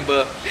that on him,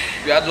 but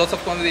we had lots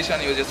of conversation.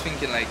 He was just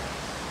thinking like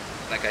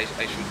I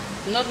should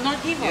not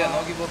give up. Yeah,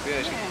 not give up. Yeah,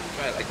 I should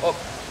try. Like,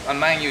 and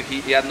mind you,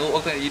 he had no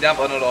alternative. He didn't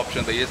have another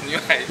option, but he just knew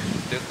I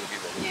just don't give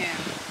up.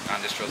 Yeah.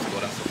 And just trust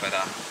God and stuff like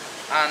that.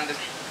 And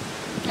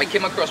I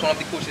came across one of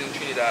the coaches in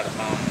Trinidad,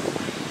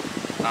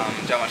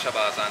 Jama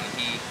Shabazz, and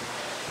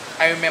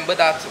I remember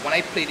that when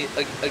I played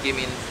a game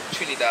in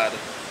Trinidad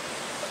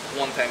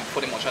one time for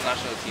the Montreal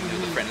national team, it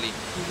was a friendly.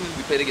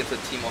 We played against a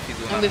team of his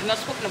own. And we've not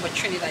spoken about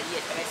Trinidad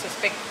yet, but I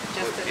suspect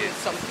just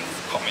something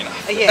coming up.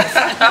 Yes.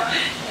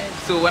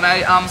 So when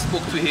I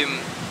spoke to him,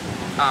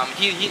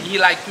 he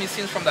liked me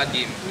since from that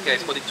game. Okay, I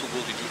scored the 2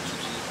 goals with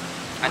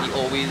JuJu, and he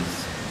always,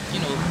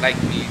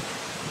 liked me.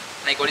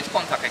 And I got his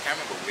contact. I can't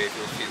remember where it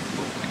was,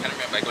 Facebook. I can't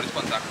remember. I got his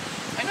contact.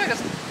 I know I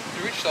just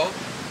reached out,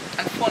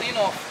 and funny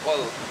enough, I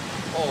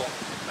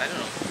don't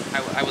know.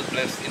 I was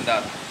blessed in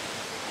that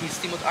his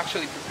team was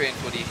actually preparing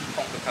for the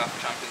CONCACAF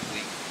Champions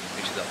League,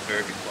 which is a very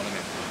big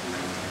tournament.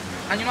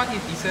 And you know what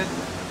he said?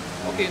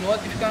 Okay, you know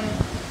what? If you can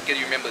get,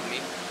 you remembered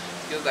me.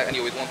 He was like, and he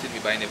always wanted me,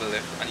 but I never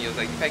left. And he was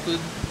like, if I could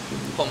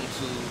come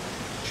to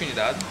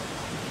Trinidad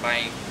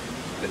by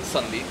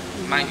Sunday,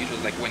 mind you, it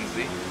was like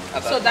Wednesday.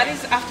 So that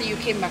is after you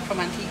came back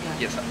from Antigua?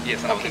 Yes, and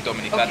I was in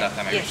Dominica at that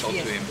time. I reached out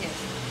to him. Yes.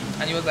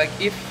 And he was like,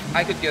 if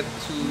I could get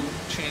to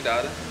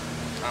Trinidad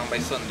by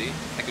Sunday,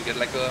 I could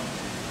get like a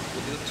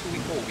 2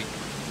 week or a week.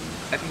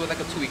 I think it was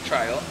like a 2-week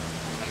trial,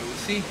 and we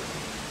see.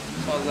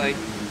 So I was like,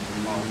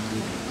 wow.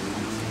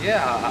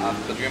 Yeah,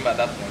 because remember at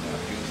that point I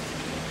used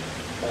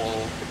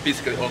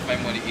basically all of my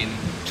money in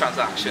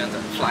transactions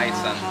and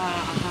flights and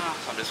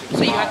so I'm just thinking,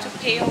 So you wow. had to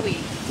pay away?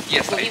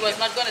 Yes, So he was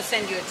not going to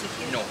send you a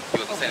ticket? No, he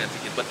wasn't sending a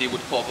ticket, but they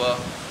would cover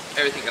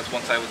everything else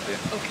once I was there.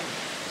 Okay.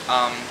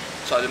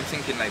 So I'm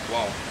thinking like,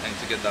 wow, I need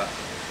to get that.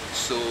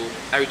 So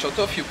I reached out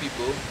to a few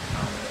people,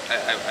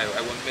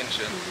 I won't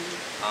mention,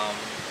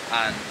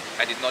 and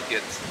I did not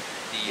get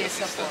the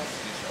assistance,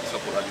 the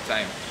support at the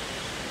time.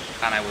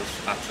 And I was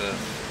at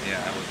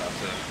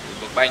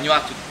but I knew I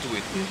had to do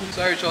it.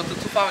 So I reached out to 2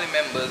 family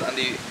members and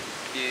they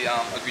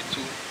agreed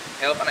to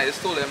help, and I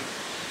just told them,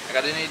 I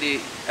got any day,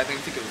 I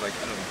think it was like,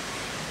 I don't know,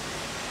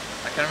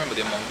 I can't remember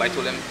the amount, but I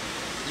told them,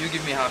 you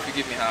give me half, you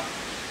give me half,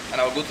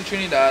 and I will go to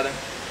Trinidad, I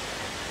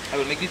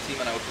will make the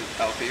team and I'll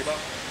pay you back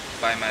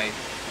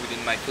within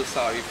my first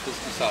 2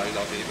 salaries,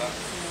 I'll pay you back.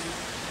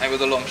 And it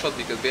was a long shot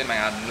because Ben I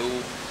had no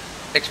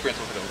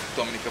experience of it,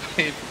 Dominica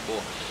playing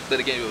football,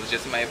 but again it was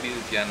just my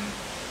ability and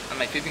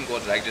my faith in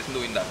God, like just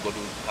knowing that God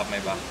will have my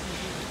back.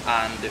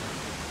 And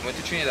went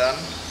to Trinidad,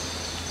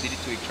 did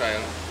the 2-week trial,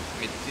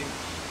 made the team,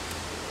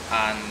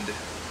 and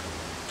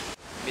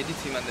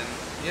then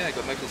I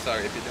got my full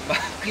salary. I paid them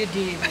back. You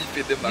did. I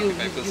paid them back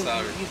with my full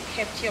salary. You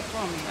kept your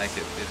promise. I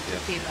kept it, yeah.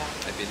 Pay back.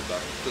 I paid it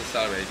back. Full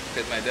salary. I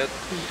paid my debt.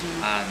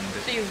 And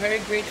so you're very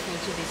grateful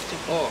to these two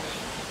people.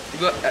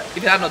 If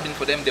it had not been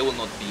for them, there will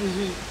not be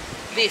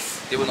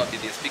this. There will not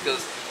be this, because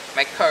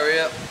my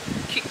career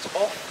kicked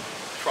off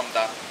from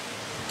that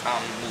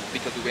move,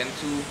 because we went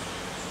to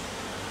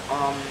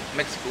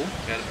Mexico.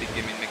 We had a big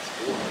game in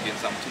Mexico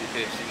against 2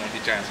 AFC Monte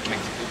Giants in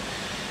Mexico.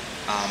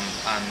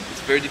 And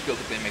it's very difficult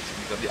to play in Mexico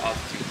because of the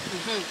altitude.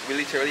 We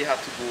literally had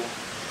to go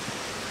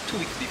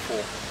 2 weeks before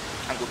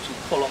and go to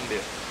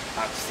Colombia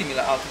at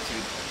similar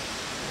altitude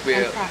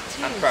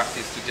and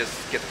practice to just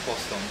get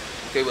accustomed.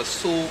 Because it was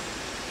so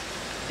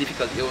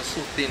difficult, it was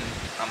so thin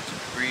to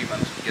breathe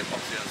and to get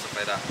oxygen and stuff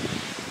like that,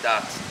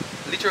 that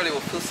literally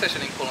our first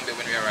session in Colombia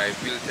when we arrived,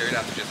 we literally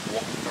had to just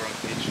walk around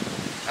the pitch,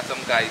 and some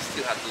guys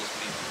still had those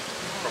bleed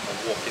from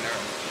walking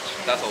around the pitch.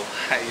 That's how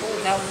high it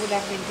was. That would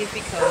have been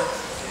difficult.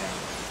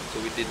 So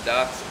we did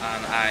that,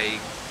 and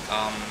I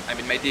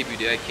made my debut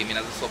there. I came in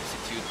as a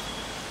substitute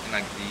in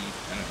like the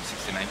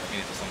 69th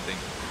minute or something,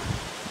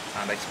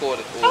 and I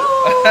scored.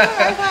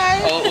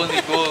 Our only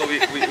goal.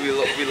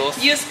 We lost.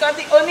 You scored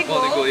the only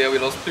goal? Only goal, yeah.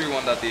 We lost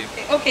 3-1 that day.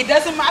 Okay,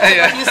 doesn't matter,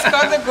 but you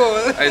scored the goal.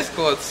 I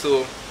scored.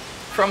 So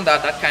from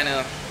that kind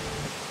of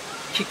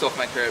kicked off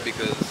my career,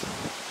 because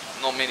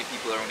not many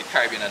people around the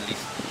Caribbean, at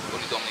least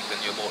only Dominican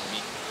knew about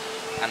me.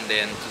 And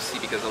then to see,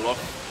 because a lot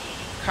of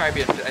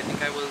Caribbean, I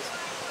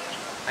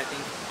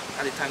think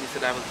at the time they said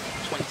I was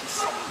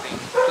 20-something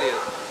player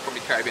from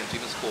the Caribbean to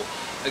even score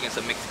against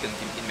a Mexican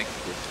team in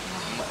Mexico.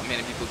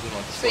 Many people do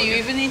not. So you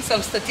even need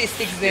some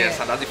statistics there. Yes,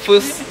 and that's the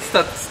first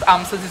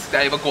statistic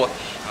I ever got.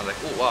 I was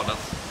like, oh wow, that's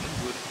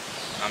good.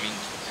 I mean,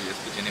 you just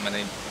put your name and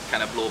then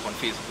kind of blow up on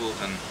Facebook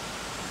and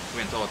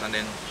went out. And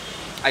then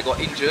I got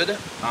injured,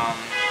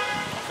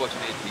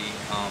 unfortunately,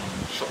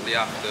 shortly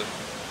after,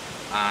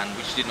 and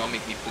which did not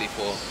make me play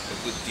for a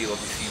good deal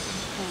of the season.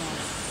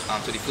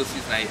 So the first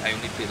season I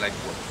only played like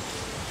what,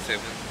 7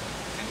 games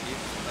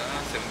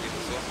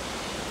or so.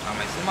 I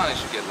still managed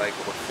to get like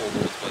about 4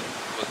 goals, but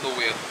it was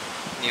nowhere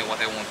near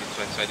what I wanted.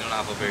 So I didn't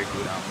have a very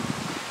good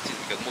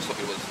season, because most of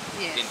it was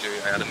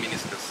injury. I had a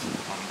meniscus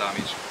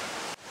damage,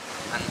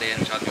 and then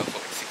she had me out for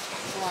like 6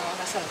 months. Wow,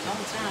 that's a long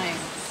time.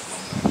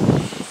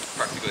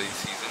 Practically the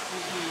season.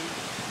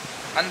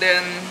 And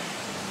then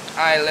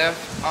I left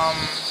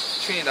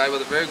Trinidad. It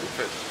was a very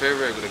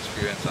good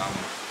experience.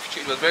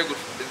 It was very good,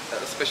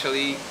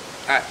 especially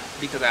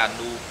because I had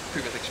no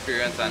previous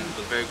experience, and it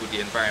was very good.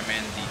 The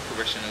environment, the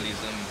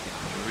professionalism,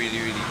 it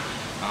really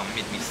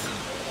made me see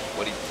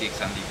what it takes,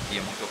 and the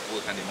amount of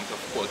work and the amount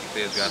of quality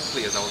players. We had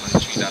players that was on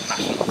the Trinidad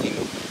national team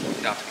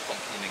that have to be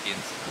competing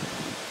against.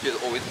 There's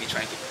always me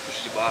trying to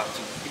push the bar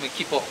to even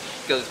keep up,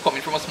 because it's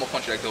coming from a small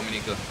country like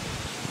Dominica.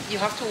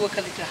 You have to work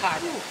a little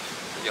harder.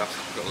 You have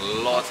to work a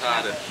lot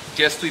harder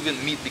just to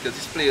even meet, because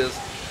these players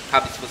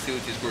have these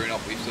facilities growing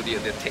up with, so their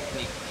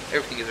technique,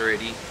 everything is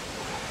already.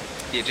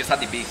 They just at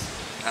the base,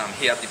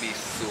 here at the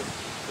base. So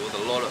there was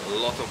a lot of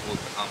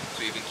work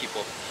to even keep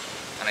up,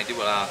 and I did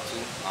what I had to.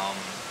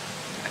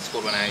 I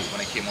scored when I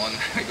came on.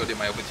 I got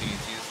my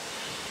opportunities,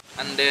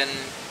 and then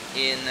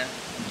in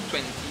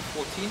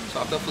 2014,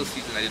 so after the first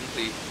season I didn't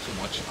play too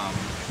much.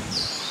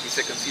 The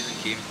second season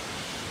came,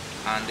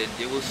 and then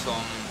there was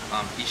some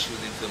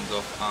issues in terms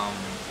of our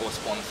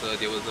sponsor.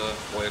 There was a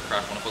oil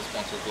crash. One of our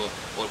sponsors were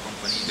oil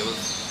company. There was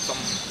some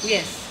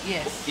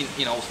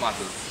in-house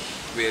matters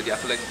where they had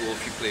to let go of a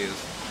few players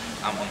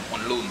on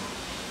loan.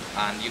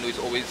 And you know, it's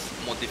always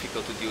more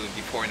difficult to deal with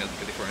the foreigners,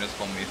 because the foreigners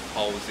come with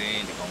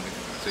housing, they come with,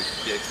 so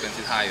their expense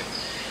is higher.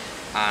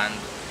 And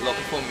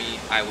lucky for me,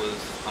 I was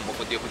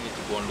offered the opportunity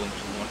to go on loan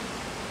to one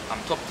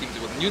top teams.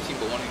 It was a new team,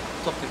 but one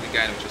top team in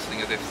Ghana, which was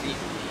Slingers FC.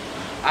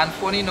 And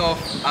funny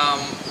enough,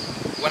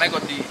 when I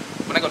got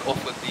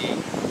offered the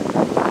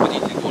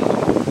opportunity to go on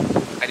loan,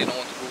 I did not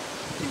want to go.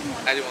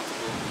 I didn't want to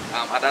go.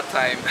 At that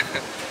time,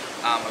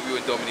 we were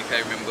in Dominica.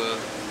 I remember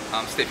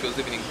Steffi was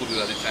living in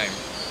Goodwill at the time,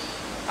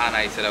 and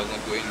I said I was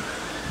not going.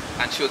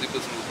 And she was the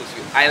person who was supposed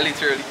to go. I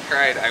literally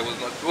cried. I was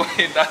not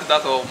going.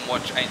 That's how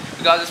much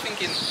because I was just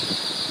thinking,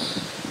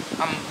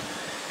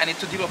 I need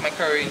to develop my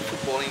career in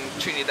football in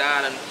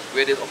Trinidad and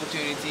where there's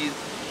opportunities.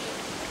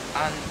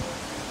 And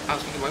I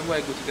was thinking, why would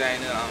I go to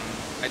Guyana?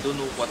 I don't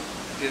know what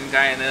is in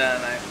Guyana,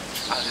 and I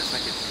was just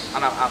like it.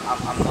 And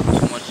I'm not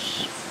too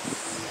much.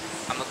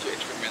 I'm not too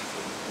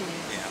experimental.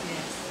 Yes.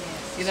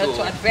 You're not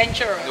too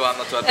adventurous. No, I'm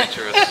not too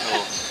adventurous.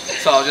 No.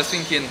 So I was just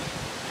thinking,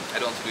 I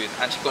don't want to do it.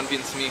 And she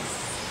convinced me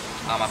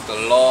after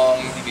long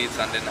debates,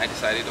 and then I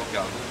decided, okay,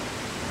 I'll go.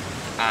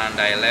 And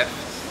I left,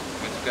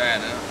 went to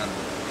Guyana, and I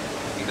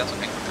think that's what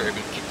my career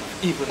will kick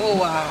even. Oh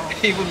wow!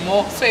 Even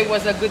more. So it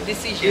was a good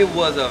decision. It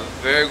was a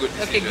very good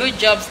decision. Okay, good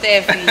job,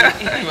 Steffi.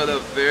 It was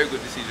a very good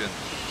decision.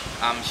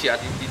 She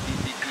had the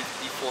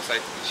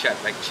foresight. She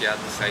had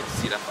decided to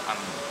see that.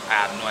 I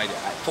had no idea.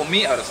 For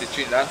me, I would have said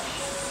Trinidad,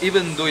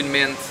 even though it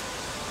meant,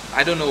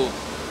 I don't know,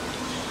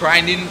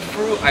 grinding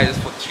through. I just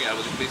thought Trinidad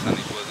was the place, and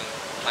it wasn't.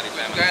 And it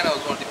went. Guyana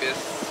was one of the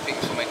best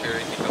things for my career.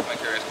 It kicked off my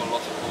career. I scored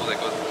lots of goals.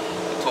 I got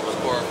the top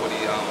scorer for the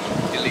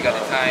league at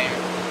the time,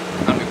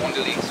 and we won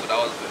the league. So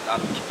that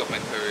kicked off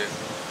my career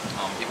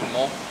even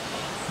more.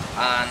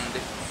 And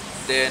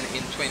then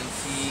in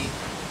 2016,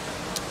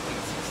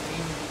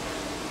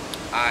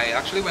 I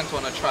actually went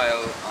on a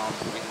trial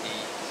in the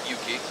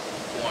UK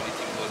for one of the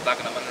teams. It was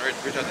Dagenham and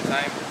Redbridge at the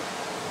time.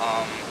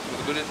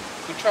 It was a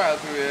good trial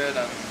period,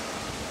 and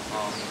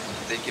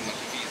they came on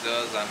to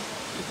visas, and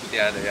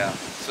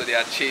so they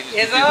had changed.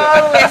 It's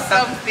always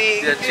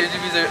something. They had changed the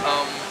visa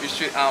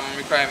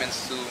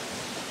requirements to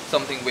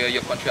something where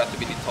your country had to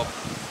be the top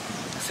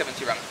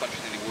 70 ranked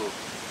countries in the world.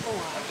 Oh,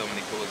 wow. And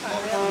Dominica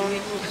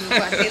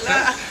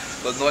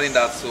was not in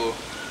that, so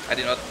I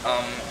did not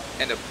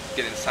end up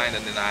getting signed,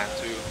 and then I had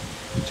to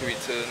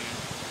return.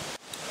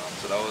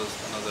 So that was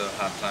another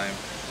hard time.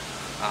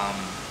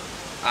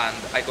 And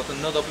I got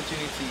another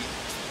opportunity.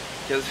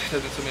 There's been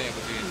so many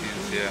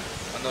opportunities here.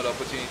 Another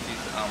opportunity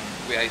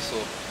where I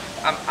saw.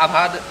 I've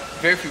had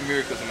very few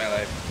miracles in my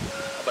life,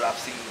 but I've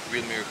seen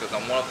real miracles.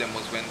 And one of them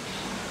was when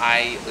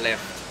I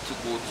left to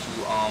go to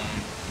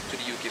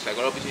the UK. So I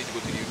got an opportunity to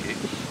go to the UK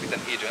with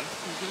an agent.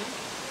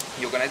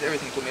 He organized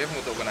everything, told me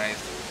everything was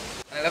organized.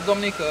 And I left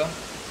Dominica,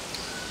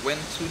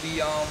 went to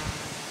the UK.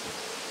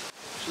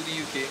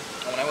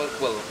 And when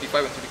before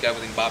I went to the UK, I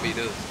was in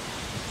Barbados.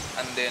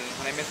 And then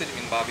when I messaged him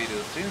in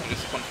Barbados,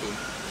 just to confirm,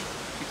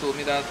 he told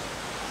me that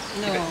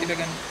if I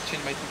can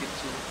change my ticket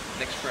to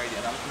next Friday,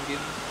 and I'm thinking,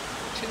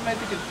 change my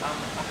ticket. I'm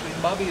actually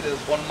in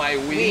Barbados on my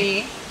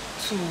way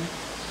to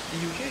the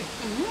UK.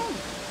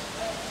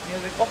 He was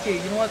like, okay,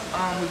 you know what,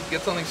 we'll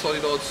get something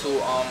sorted out, so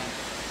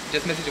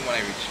just message him when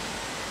I reach.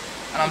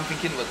 And I'm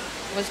thinking,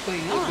 what's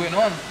going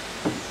on?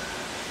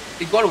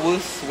 It got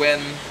worse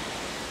when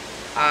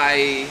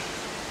I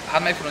had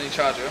my phone on the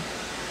charger,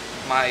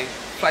 my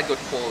flight got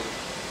called,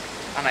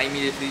 and I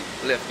immediately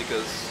left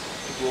because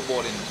people were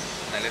boarding,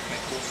 and I left my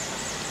phone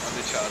on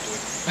the charger.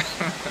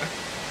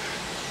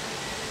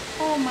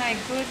 Oh my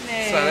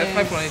goodness. So I left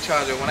my phone on the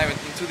charger. When I went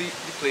into the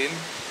plane,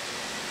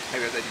 I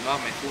realized I did not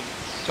have my phone.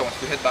 So I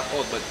wanted to head back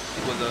out, but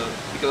it was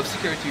because of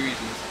security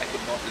reasons, I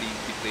could not leave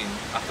the plane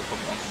after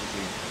coming onto the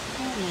plane.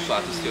 So I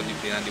had to stay on the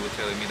plane, and they were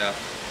telling me that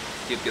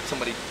they'd get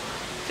somebody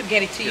to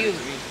get it to you.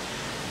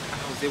 And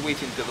I was there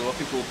waiting because a lot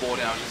of people were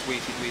boarding. I was just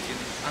waiting.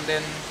 And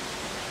then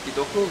the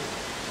door closed.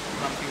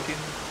 And I'm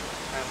thinking,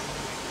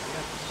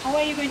 how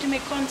are you going to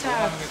make contact?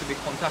 How am I going to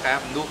make contact? I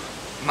have no,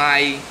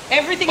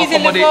 everything is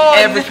in the phone.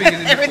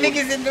 Everything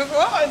is in the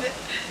phone.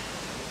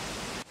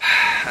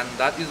 And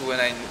that is when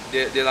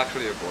they'll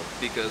actually report,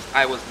 because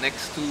I was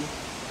next to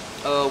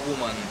a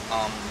woman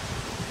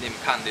named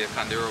Candy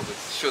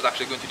Roberts. She was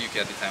actually going to the UK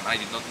at the time. I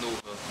did not know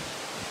her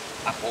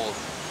at all.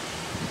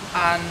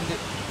 And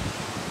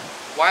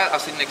while I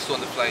was sitting next to her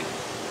on the flight,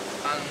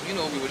 and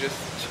we were just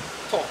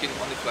talking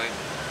on the flight,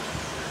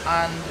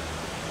 and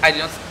I did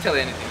not tell her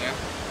anything.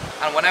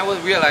 And when I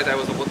realized I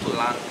was about to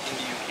land in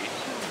the UK,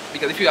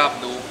 because if you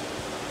have no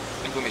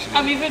information,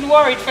 I'm even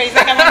worried for a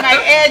second. I'm on my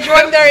edge,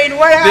 wondering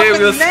what happens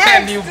next. They will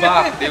send you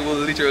back. They will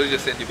literally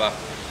just send you back.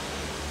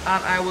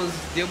 And I was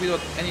there without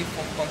any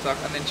phone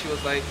contact, and then she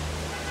was like,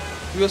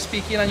 we were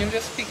speaking, and you were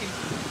just speaking,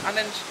 and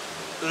then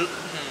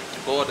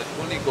God,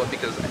 only God,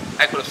 because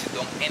I could have sit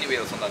down anywhere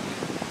else on that day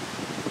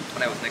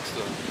when I was next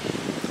to her.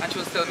 And she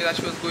was telling me that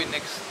she was going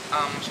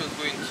she was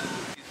going to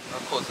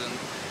her cousin,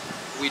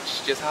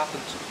 which just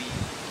happened to be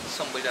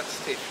somebody that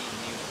Steffi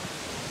knew.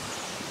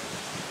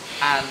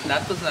 And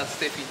that person that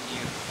Steffi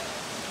knew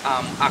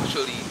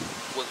actually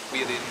was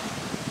willing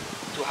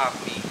to have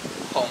me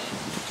come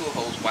to her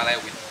house while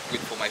I wait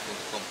for my phone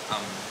to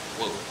come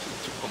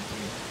to come to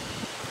me.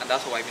 And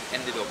that's how I even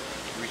ended up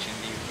reaching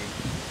the UK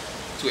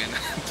to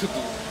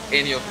do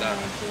any of that.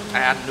 I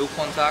had no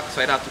contact,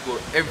 so I'd have to go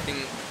everything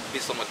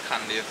based on what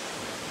Candy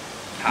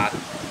had,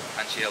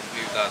 and she helped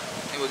me with that.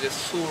 It was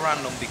just so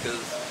random because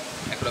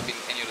I could have been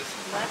any other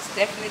city. That's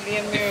definitely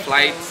a miracle.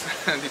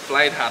 The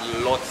flight had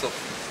lots of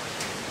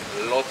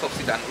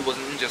seats, and it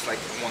wasn't just like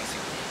one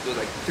seat. It was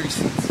like 3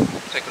 seats,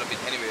 which I could have been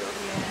anywhere else.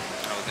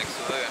 Yeah. I was next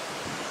to her,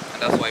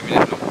 and that's why I made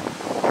it look.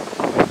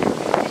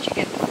 Did you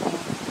get the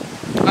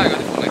phone? I got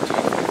the phone like 2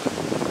 weeks later.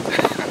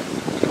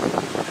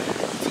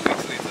 2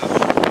 weeks later.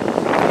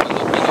 But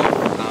lucky enough,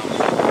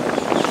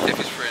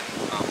 Steffi's friend,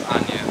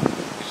 Anya,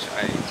 which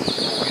I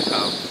always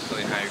have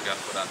very high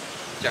regard for that,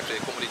 she actually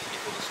accommodated me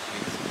for those 2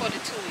 weeks. For the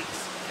 2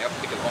 weeks?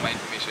 Yep, because all my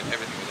information,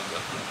 everything was on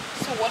there.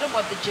 So what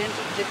about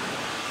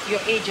your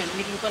agent,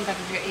 making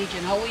contact with your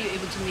agent? How were you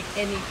able to make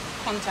any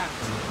contact?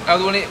 I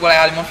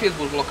had him on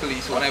Facebook luckily,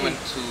 so when I went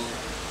to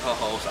her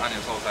house,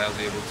 Anya's house, I was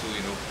able to,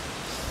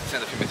 send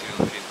a few messages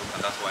on Facebook,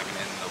 and that's why I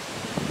ended up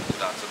with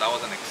that. So that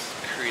was an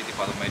crazy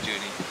part of my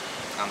journey,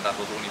 and that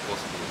was only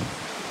possible.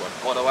 But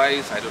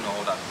otherwise, I don't know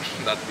how that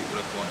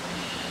would have gone.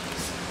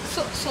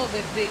 So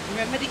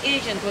remember the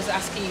agent was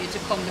asking you to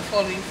come the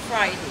following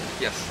Friday?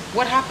 Yes.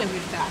 What happened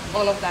with that?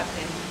 All of that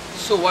then?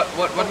 So what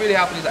really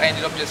happened is I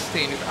ended up just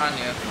staying with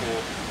Anya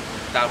for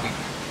that week,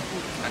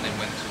 and then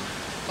went to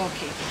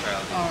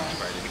trial on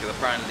Friday, because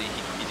apparently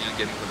he didn't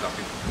get in contact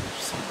with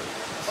somebody.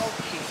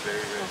 Okay. It's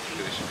very, very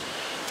situation.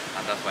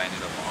 And that's why I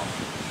ended up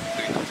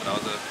doing that. So that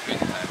was a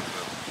crazy time as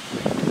well.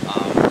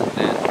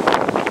 Then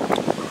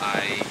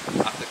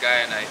after Guy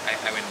and I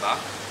went back,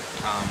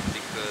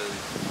 because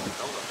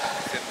that was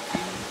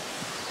 2017.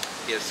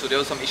 Yes, so there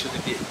was some issues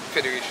with the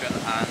federation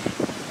and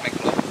my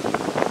club.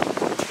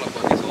 The club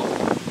got dissolved.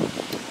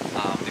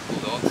 They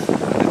pulled out,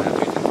 and then I had to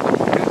return to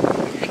Dominica.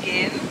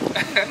 Again?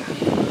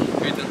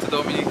 Return to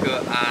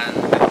Dominica, and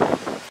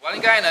while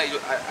in Guyana,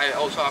 I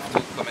also have to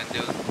comment,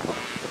 there was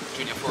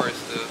Junior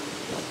Forrester,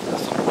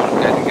 some one of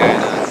the guys in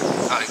Guyana,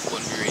 Alex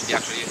Bunbury, they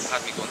actually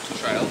had me go to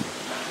trial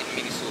in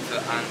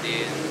Minnesota and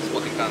in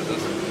Sporting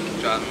Kansas,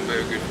 which I'm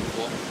very grateful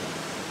for.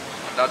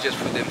 And that's just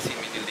for them seeing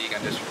me in the league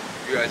and just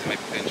realizing my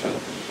potential,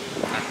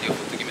 and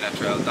therefore to give me that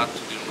trial. That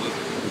too didn't work.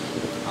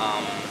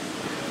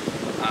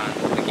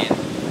 And again,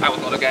 I was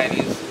not a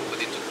Guyanese, but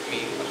they took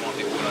me as one of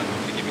the people and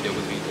they gave me the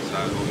opportunity, so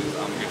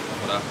I'm grateful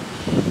for that.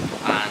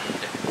 And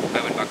I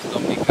went back to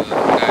Dominica,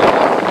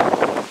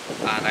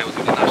 and I was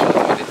with the nationals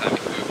at the time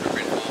because we were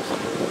preparing for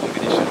some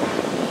competition.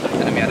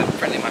 And then we had a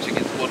friendly match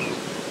against Guadeloupe,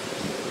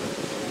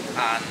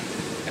 and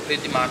I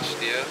played the match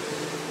there.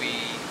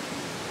 We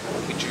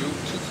drew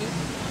 2-2.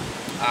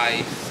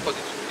 I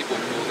spotted the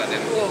both goals, and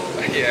then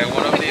yeah,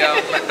 one of the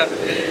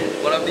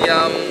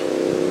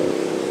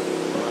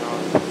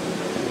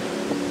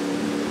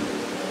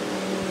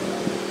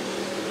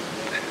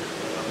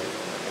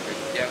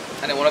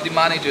and then one of the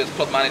managers,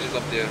 club managers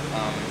up there,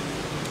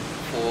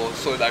 for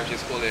Solidarity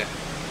School there,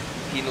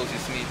 he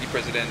noticed me, the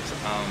president,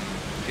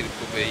 Philip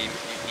Coupe, he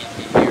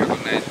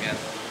recognized me, and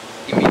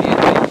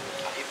immediately,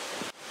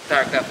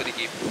 directly after the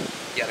game,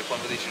 he had a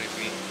conversation with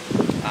me,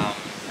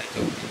 and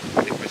told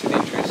me the president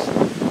interest,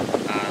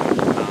 and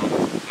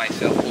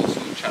myself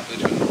also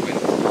chatted with him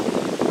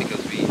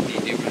because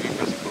they were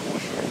requesting for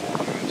Washington,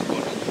 and we went to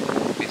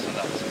Guadeloupe based on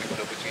that, so we got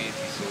the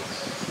opportunity. So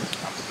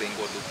I'm playing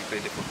Guadeloupe. We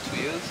played there for 2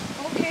 years.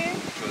 Okay.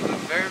 Which was a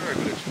very, very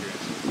good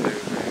experience.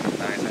 Very, very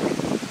nice. I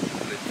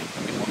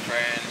met my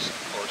friends,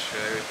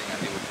 culture, everything,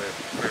 and they were very,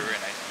 very, very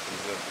nice people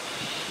as well.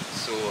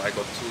 So I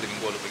got to live in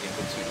Guadeloupe again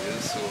for 2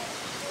 years. So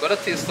got a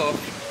taste of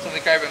some of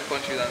the Caribbean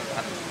countries,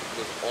 and it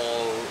was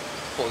all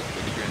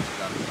positive experiences,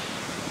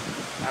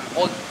 and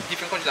all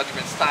different countries have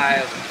different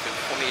styles and different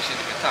formations,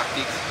 different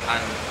tactics,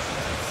 and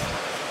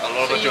a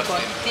lot of adjusting. So you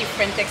got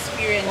different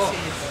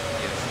experiences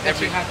that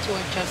you had to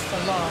adjust a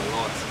lot.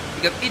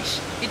 Because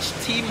each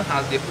team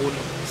has their own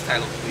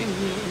style of play,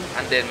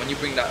 and then when you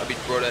bring that a bit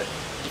broader,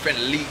 different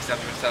leagues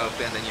have different style of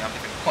play, and then you have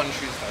different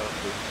countries style of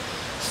play,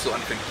 so and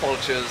different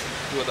cultures.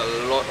 It was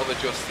a lot of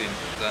adjusting,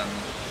 and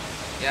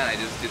yeah, I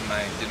just did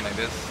my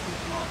best.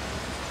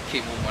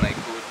 Came home when I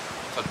could,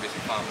 touched base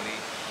with family.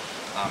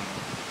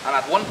 And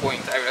at one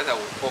point, I realized I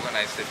would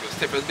organize Steffi.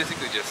 Steffi was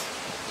basically just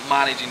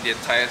managing the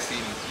entire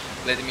scene,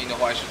 letting me know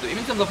how I should do it.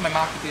 Even in terms of my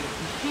marketing,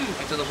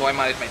 in terms of how I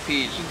manage my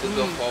page, in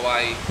terms of how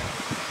I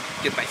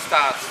get my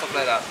stats, stuff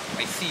like that,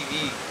 my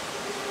CV.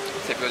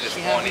 Steffi was just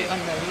on it.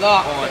 And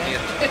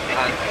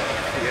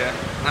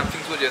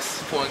things were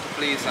just falling into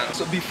place. And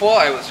so before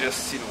I was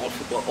just, all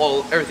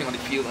football, everything on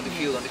the field,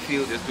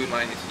 just doing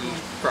what I need to do,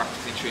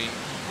 practicing, training.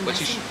 But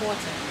that's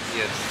important.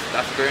 Yes,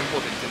 that's very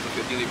important in terms of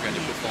your delivery and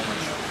your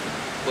performance.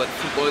 But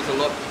football is a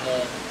lot more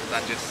than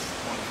just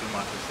on-field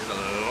matters. There's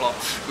a lot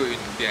going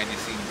behind the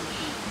scenes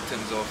in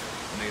terms of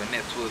your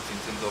networks, in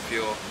terms of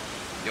your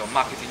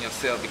marketing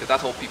yourself, because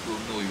that's how people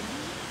know you.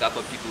 That's how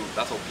people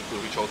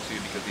reach out to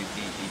you, because they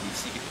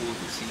see the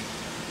posts,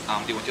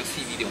 they want your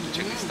CV, they want to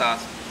check the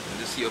stats, they want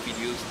to see your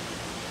videos.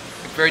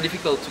 It's very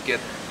difficult to get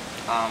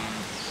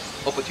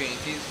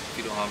opportunities if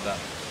you don't have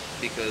that,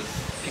 because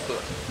people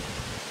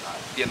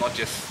they're not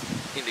just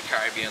in the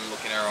Caribbean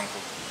looking around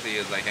for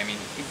players. Like, I mean,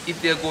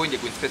 if they're going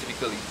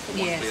specifically for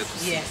one player to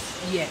see.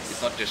 Yes.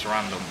 It's not just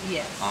random.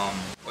 Yes.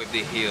 Or if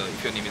they hear,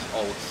 if your name is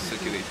out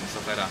circulating,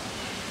 stuff like that.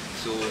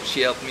 So she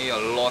helped me a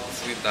lot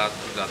with that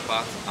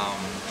part,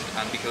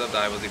 and because of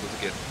that, I was able to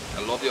get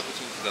a lot of the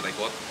opportunities that I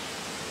got,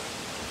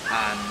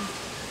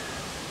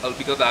 and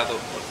because of that, I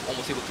was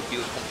almost able to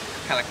build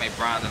kind of like my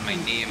brand and my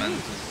name, and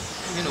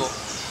you know,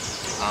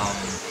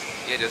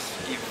 yeah, just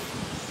give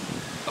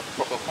a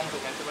proper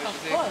compliment. Of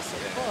course.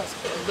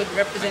 A good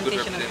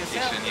representation of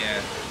yourself. Yeah.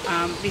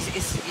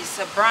 It's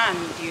a brand,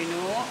 you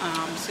know,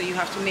 so you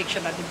have to make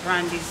sure that the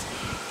brand is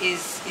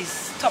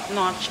top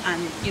notch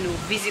and, you know,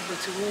 visible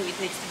to who it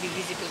needs to be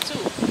visible to.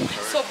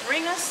 Correct. So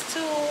bring us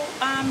to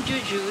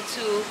JuJu,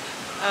 to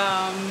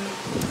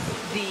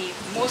the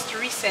most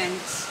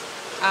recent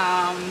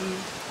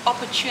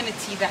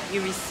opportunity that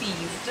you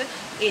received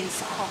in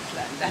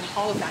Scotland and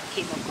how that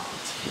came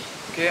about.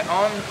 Okay.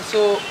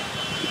 So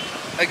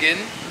again,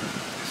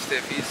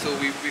 Steffi. So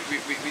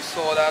we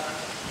saw that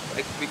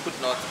like we could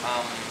not.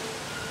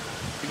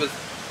 It was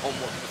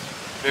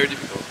very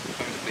difficult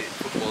coming to play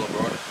football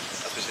abroad,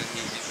 especially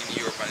in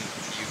Europe and in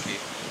the UK.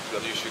 We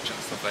got restrictions,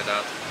 stuff like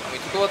that. And we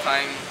took our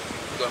time,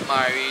 we got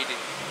married,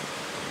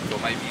 got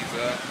my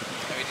visa,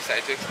 and we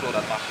decided to explore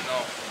that market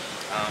now.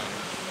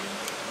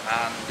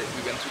 And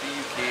we went to the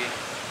UK,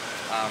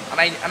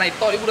 and I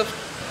thought it would have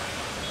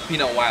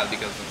been a while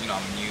because, you know,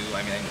 I'm new.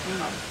 I mean,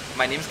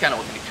 my name's kind of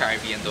out in the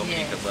Caribbean,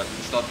 Dominica, but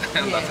it's not that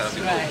side of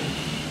the world.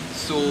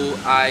 So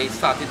I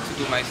started to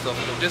do my stuff,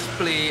 you know, just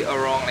play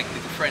around like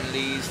little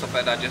friendlies, stuff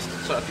like that, just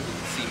so that people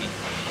could see me.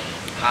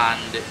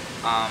 And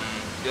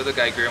the other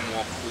guy, Graham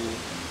Walk, who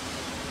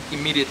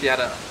immediately had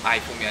an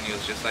eye for me, and he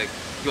was just like,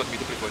 he wanted me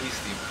to play for his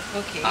team.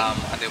 Okay.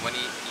 And then when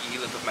he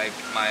looked at my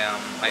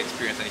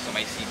experience and he saw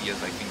my CV, I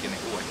was like thinking,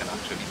 like, oh, I can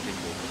actually play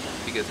for,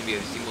 because he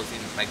was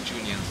in like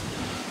juniors,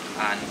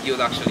 and he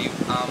was actually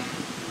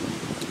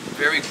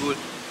very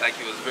good. Like,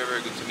 he was very,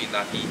 very good to me in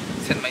that he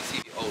sent my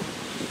CV out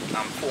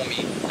for me,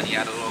 and he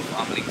had a lot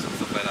of links and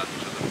stuff like that,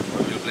 which was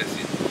a real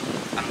blessing.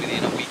 And within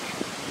a week,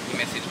 he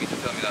messaged me to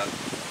tell me that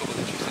I was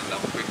interested in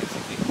that Breaking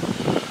City.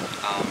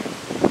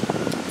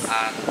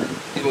 And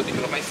it was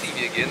because of my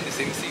CV again, the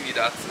same CV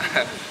that.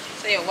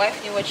 So your wife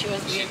knew what she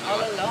was doing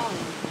all along.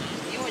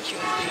 Knew what she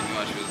was doing. She knew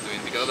what she was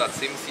doing because of that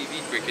same CV.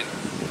 Breaking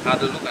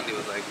had a look, and they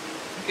was like,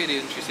 okay,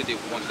 they're interested. They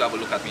wanted to have a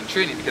look at me in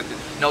training, because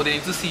now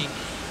they need to see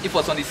if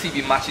what's on the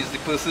CV matches the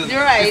person.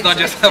 Right. It's not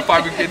just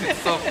fabricated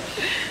stuff.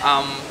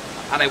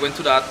 And I went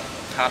to that,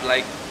 had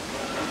like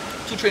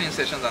 2 training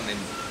sessions, and then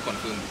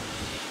confirmed.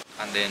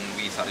 And then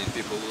we started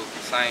paperwork,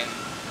 we signed,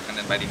 and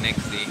then by the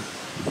next day,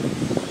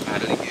 I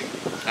had a game.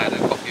 I had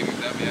a cup game with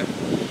them. Yeah,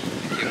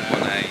 it came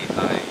on. I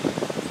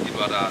did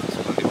what I was,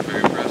 and they were very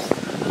impressed.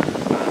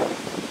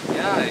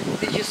 Yeah.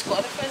 Did you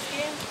score the first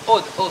game? Oh,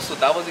 so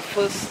that was the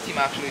first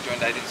team I actually joined.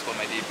 I didn't score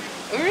my debut.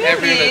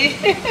 Really?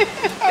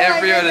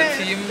 Every other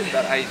team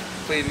that I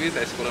played with,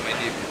 I scored on my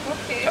debut.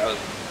 Okay.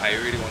 I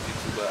really wanted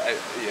to, but I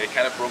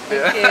kind of broke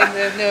there. Okay,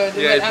 no,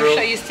 Yeah, but I'm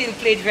sure you still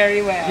played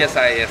very well. Yes,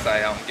 I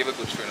gave a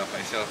good showing of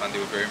myself, and they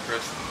were very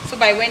impressed. So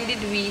by when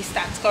did we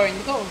start scoring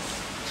the goals?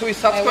 So we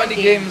started By scoring what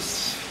the game?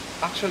 games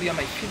actually on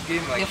my 5th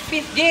game. Like, Your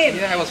 5th game?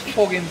 yeah, I was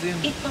 4 games in.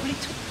 It probably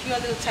took you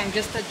a little time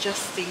just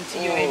adjusting to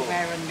your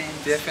environment.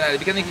 Definitely,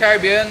 because in the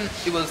Caribbean,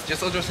 it was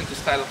just adjusting to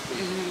style of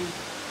play.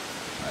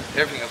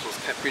 Everything else was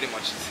pretty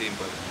much the same,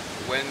 but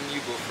when you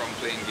go from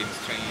playing games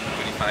 20,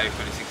 25,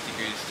 26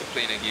 degrees to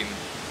playing a game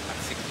at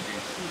 6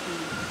 degrees,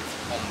 it's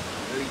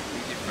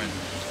completely different.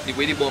 The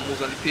way the ball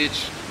moves on the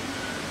pitch,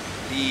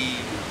 the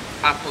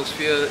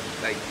atmosphere,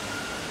 like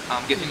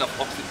getting enough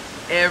oxygen,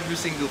 every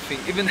single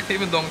thing, even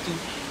down to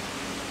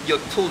your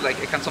toes. Like,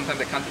 sometimes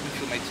I can't even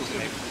feel my toes in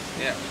my foot.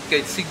 Yeah, okay,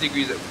 it's 6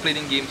 degrees. I've played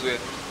in games where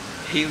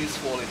hail is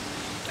falling.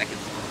 Like,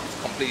 it's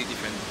completely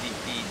different.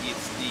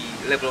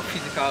 The level of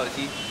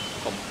physicality,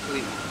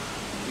 completely.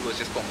 It was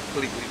just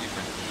completely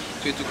different.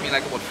 So it took me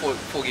like about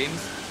four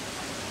games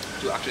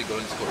to actually get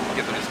on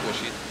the score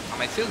sheet.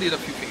 I still did a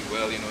few things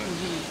well, you know,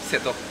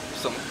 set up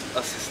some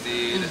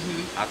assisted,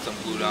 had some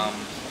good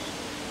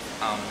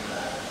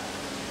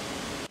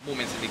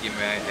moments in the game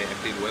where I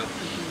played well.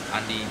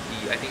 And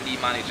I think the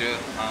manager,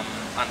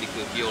 Andy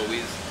Clark, he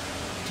always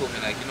told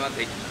me, like, you know what,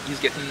 like, he's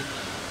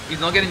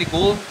not getting the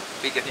goal,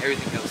 but he's getting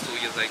everything else. So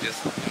he was like,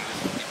 just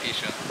be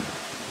patient.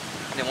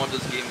 And then one of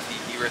those games,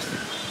 he rested.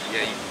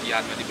 Yeah, he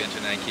had me on the bench,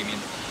 and then I came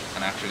in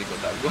and I actually got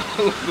that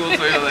goal.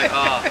 So he was like,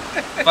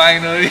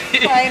 finally.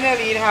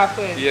 Finally, it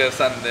happened.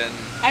 Yes, and then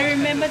I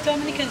remember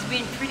Dominicans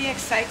being pretty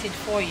excited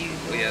for you,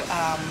 though, yes.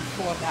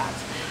 For that.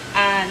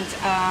 And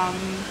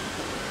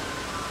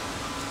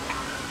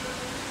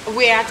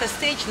we're at a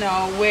stage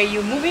now where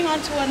you're moving on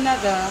to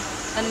another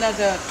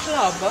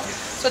club.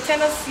 So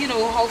tell us, you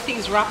know, how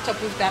things wrapped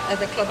up with that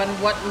other club, and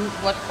what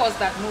caused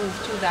that move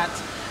to that.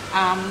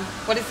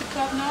 What is the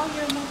club now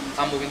you're moving to?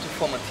 I'm moving to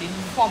Former Team.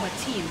 Former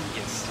Team.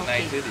 Yes,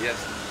 okay. United. Yes.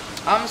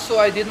 So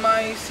I did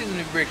my season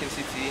with Breaking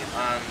City,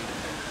 and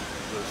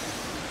it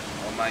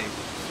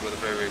was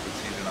a very, very good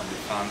season. And the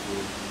fans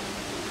will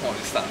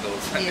only stand out,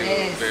 and they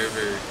were very,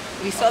 very.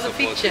 We saw the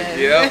supportive. pictures.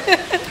 Yeah.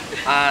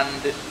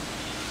 And it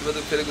was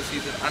a very good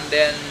season. And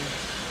then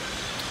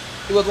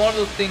it was one of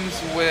those things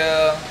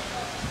where,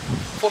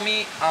 for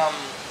me,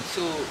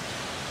 So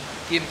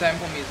game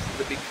time for me is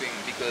a big thing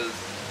because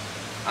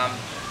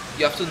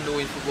you have to know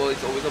in football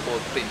it's always about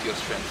playing to your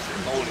strengths,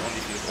 not only on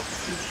the field, but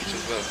off the pitch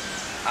as well.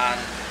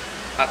 And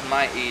at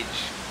my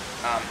age,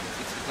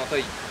 it's not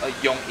a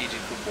young age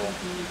in football.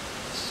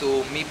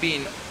 So me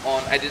being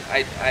on,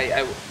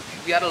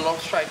 we had a lot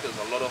of strikers,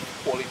 a lot of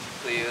quality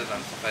players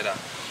and stuff like that.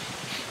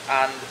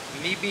 And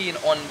me being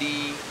on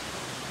the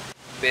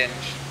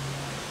bench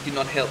did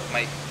not help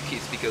my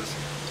case because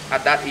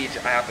at that age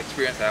I have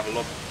experience, I have a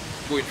lot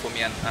going for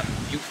me, and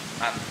youth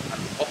and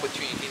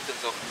opportunity in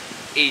terms of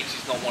age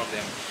is not one of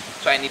them.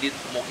 So I needed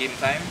more game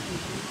time,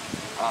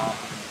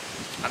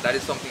 and that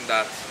is something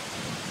that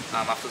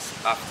after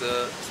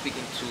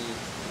speaking to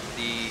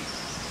the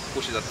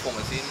coaches at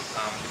Formatin,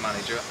 the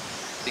manager,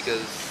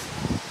 because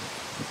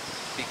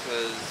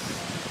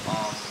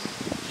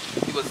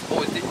it was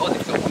always difficult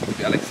for me to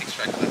be like 6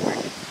 strikers that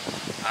week,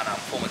 and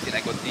Formatin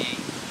I got the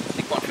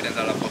confidence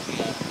that I've got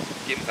more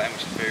game time,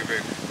 which is very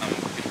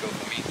difficult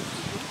for me.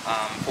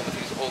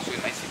 Formatin is also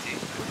in my city.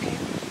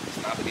 It's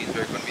in Aberdeen,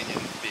 very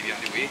convenient, baby on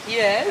the way.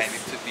 Yes. I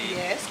need to be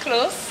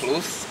close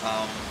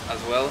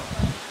as well.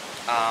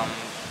 And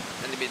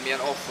they made me an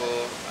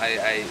offer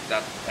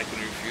that I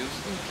couldn't refuse.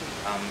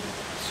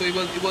 So it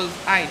was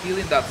ideal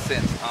in that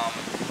sense.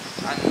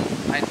 And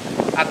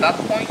at that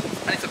point,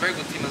 and it's a very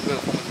good team as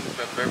well. Formatin is a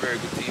very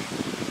good team.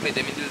 We played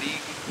them in the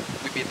league.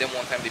 We beat them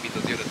one time, they beat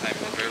us the other time.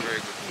 It was a very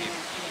good team.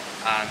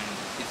 And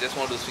it's just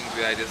one of those things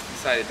where I just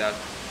decided that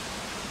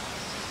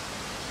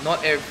not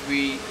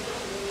every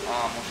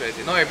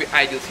not every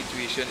ideal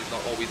situation is not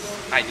always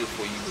ideal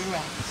for you.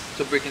 Right.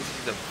 So Breaking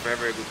City is a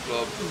very good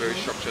club, very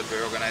structured,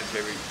 very organized,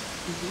 very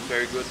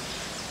good.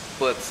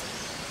 But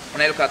when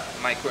I look at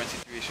my current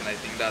situation, I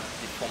think that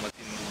the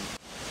Formatin move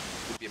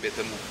would be a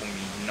better move for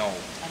me now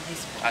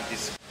at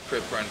this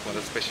current point,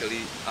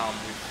 especially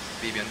with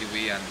baby on the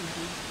way, and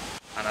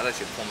as I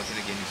said, Formatin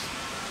again is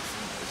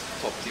a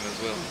top team as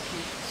well.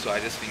 So I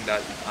just think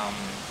that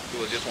it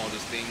was just one of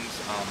those things.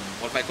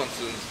 One of my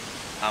concerns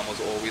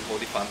was always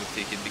how the fans would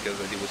take it, because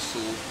they were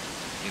so,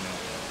 we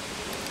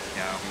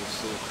were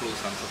so close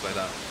and stuff like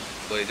that.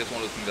 So it's just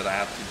one of those things that I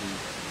had to do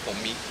for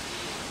me,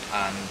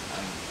 and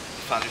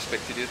the fans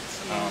respected it.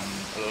 A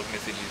lot of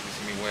messages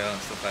wishing me well and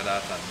stuff like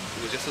that, and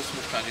it was just a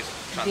smooth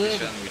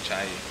transition, which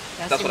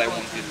that's what I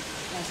wanted.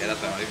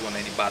 That's why I didn't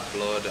want any bad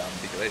blood,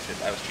 because I said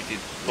I was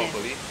treated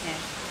properly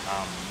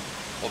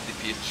off the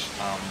pitch,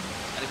 and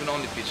even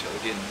on the pitch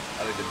again.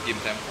 As I said, game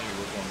time for me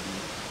was one of the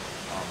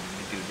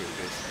deal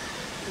breakers.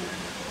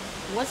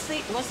 What's the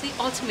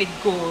ultimate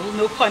goal?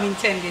 No pun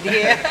intended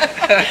here.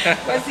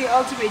 What's the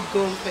ultimate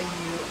goal for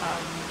you,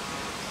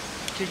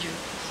 JuJu?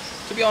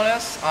 To be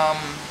honest, I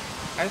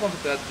want to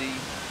play at the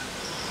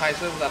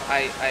highest level that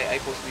I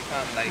possibly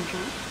can. Like,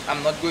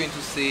 I'm not going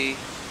to say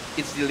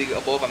it's the league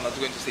above. I'm not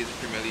going to say it's the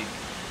Premier League,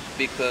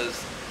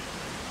 because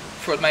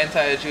throughout my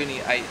entire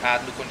journey, I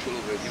had no control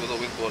over it. It was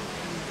always God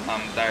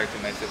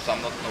directing myself. So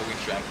I'm not going to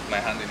try and put my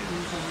hand in it.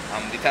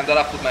 The time that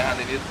I put my hand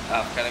in it,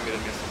 I've kind of made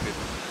a mess of it.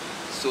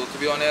 So to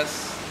be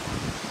honest,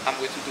 I'm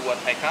going to do what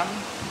I can,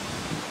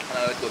 and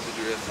I'll let God do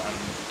the rest. And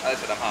as I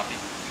said, I'm happy,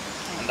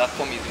 and that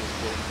for me is the most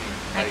important thing.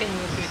 I think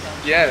we'll do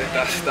that. Yeah,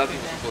 that's the most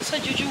important. So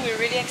JuJu,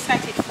 we're really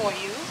excited for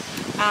you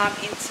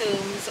in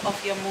terms of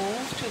your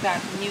move to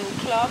that new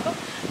club,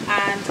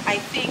 and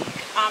I think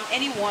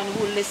anyone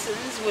who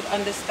listens would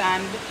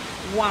understand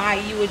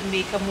why you would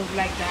make a move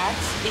like that,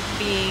 it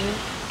being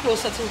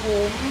closer to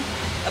home,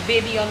 a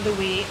baby on the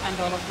way, and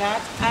all of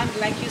that. And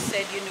like you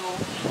said,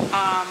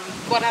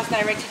 God has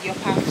directed your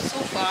path so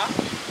far,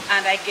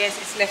 and I guess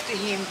it's left to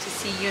Him to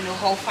see,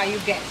 how far you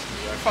get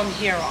from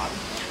here on.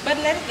 But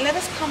let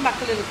us come back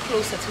a little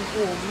closer to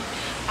home.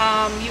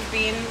 You've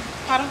been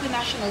part of the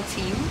national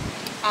team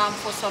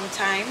for some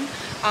time.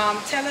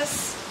 Tell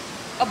us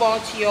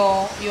about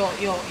your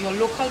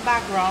local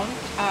background.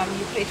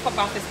 You played for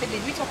Bafeste.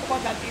 Did we talk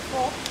about that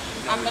before?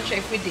 I'm not sure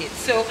if we did.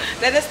 So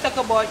let us talk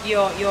about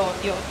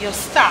your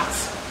start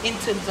in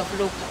terms of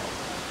local.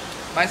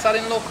 My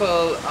starting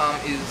local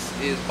is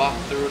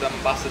Bafeste Road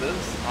Ambassadors.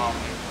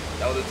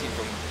 That was a team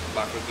from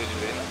Bafeste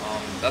Julian.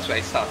 That's where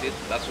I started.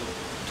 That's who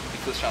took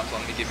the first chance on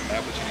me, gave me my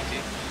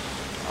opportunity.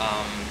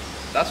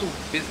 That's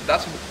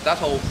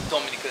how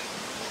Dominican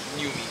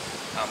knew me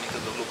in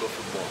terms of local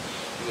football.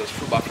 It was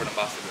through Bafeste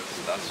Ambassadors.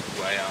 That's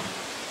who I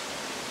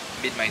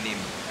made my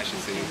name, I should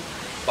say.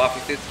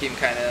 Bafeste came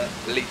kind of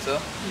later.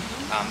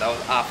 That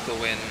was after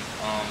when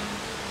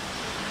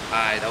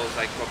that was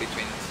like probably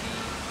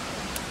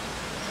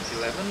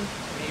 2011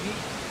 maybe.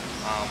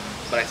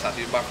 But I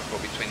started with Bafeste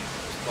probably 2007,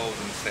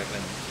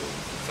 so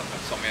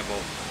somewhere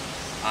about.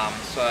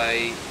 So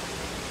I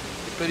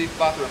played with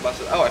Bafeste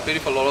Ambassadors. I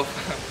played with a lot of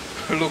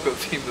local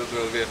teams as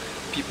well, where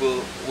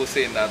people were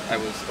saying that I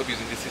was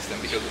abusing the system,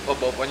 because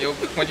when you're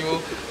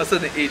a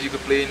certain age, you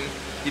could play in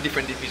the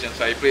different divisions.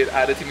 So I played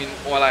either team in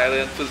All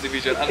Ireland, First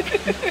Division, and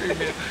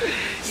Premier.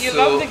 You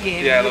love the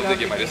game. Yeah, I love the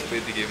game. I just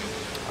played the game.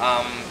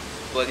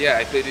 But yeah,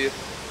 I played with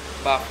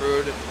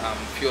Bafeste and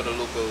a few other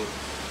local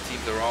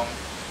teams around.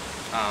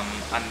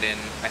 And then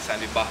I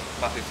signed with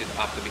Bathurst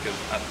after, because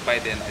by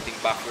then I think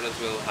Bathurst as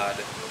well had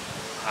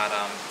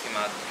team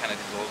had kind of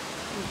dissolved.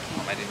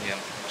 I didn't hear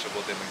much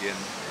about them again.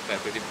 So I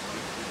played with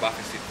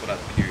Bathurst for that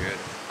period.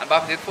 And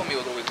Bathurst for me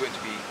was always going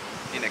to be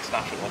the next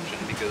natural option,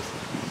 because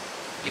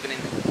even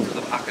in terms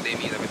of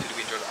academies, I went to the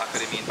Rangers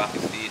Academy in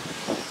Bathurst State.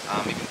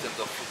 Even in terms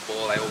of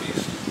football, I always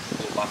used to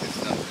go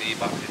Bathurst and play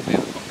Bathurst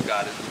players from the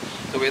Gardens.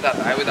 So I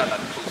always had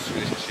that close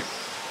relationship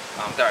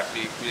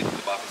directly related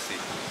to Bathurst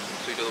State.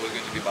 So it was always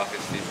going to be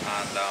Bathurst State.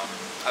 And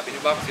I've been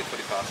in Bathurst State for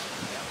the past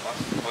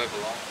however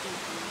long.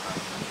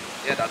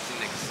 Yeah, that's the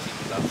next team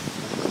that's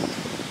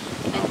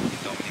in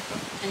Dominica.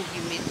 And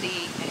you made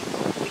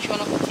which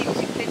one of the teams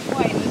you played for?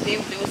 I know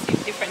there was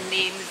different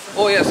names.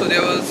 Oh yeah, so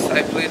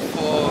I played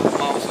for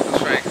Mount Super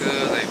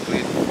Strikers, I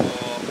played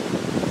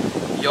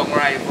for Young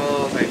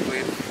Rivals, I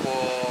played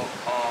for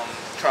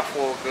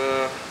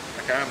Trafalgar.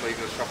 I can't remember if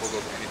it was Trafalgar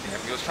or anything.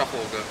 I think it was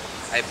Trafalgar.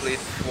 I played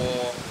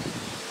for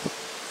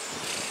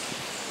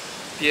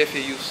PFA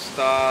Youth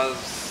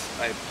Stars.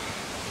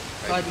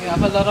 God, you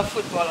have a lot of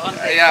football on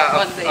there. Yeah,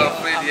 I've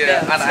played,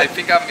 yeah. And I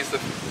think I've missed a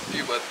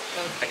few, but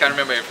I can't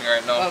remember everything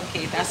right now.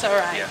 Okay, that's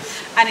alright.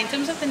 Yes. And in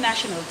terms of the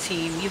national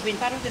team, you've been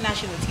part of the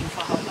national team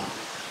for how long?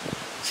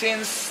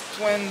 Since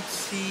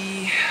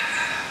I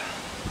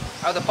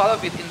was a part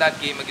of it in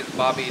that game against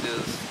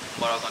Barbados,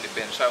 but I was on the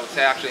bench. So I would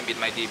say I actually made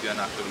my debut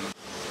and actually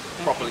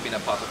properly been a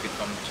part of it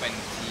from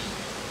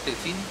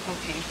 2013.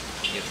 Okay.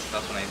 Yes,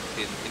 that's when I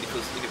played in the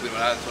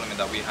tournament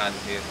that we had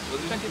here.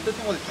 Was it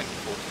 2013 or was it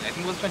 2014? I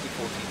think it was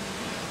 2014.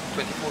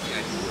 2014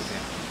 I think it was,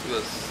 yeah. It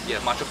was, yeah,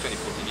 March of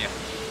 2014, yeah.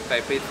 So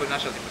I played for the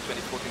national team from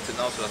 2014 to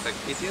now, so that's like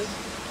 8 years.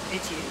 8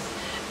 years.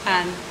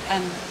 And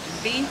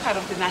being part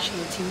of the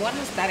national team, what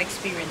has that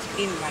experience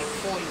been like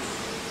for you?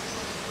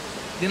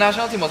 The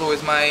national team was always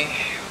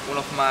one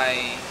of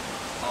my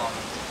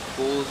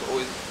goals,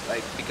 always,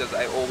 like, because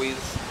I always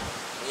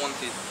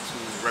wanted to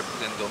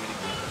represent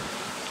Dominica.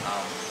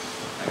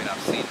 I mean,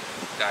 I've seen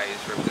guys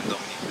represent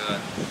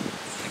Dominica,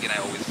 and again,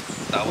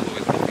 that was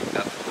always my thing.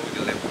 That was always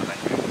the level that I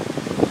knew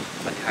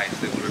at the highest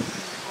level,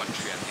 representing the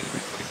country and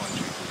delivering for the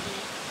country,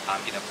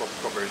 in a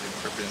proper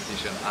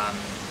representation. And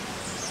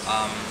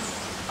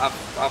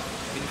I've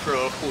been through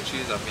a lot of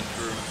coaches, I've been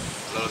through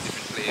a lot of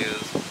different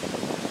players,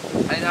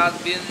 and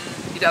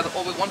it has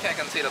always, one thing I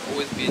can say, that's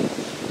always been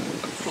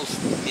a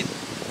close-knit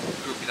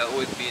group. It has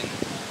always been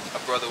a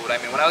brotherhood. I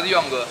mean, when I was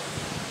younger,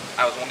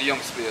 I was one of the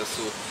youngest players,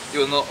 so it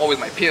was not always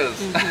my peers,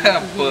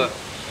 but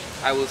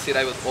I will say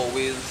that I was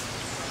always,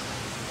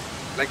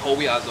 like how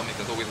we are as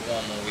Dominicans, always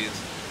warm, always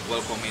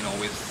welcoming,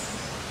 always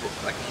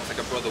like almost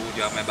like a brotherhood.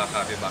 You have my back,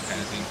 I have your back kind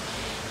of thing.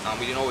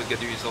 We didn't always get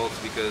the results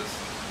because,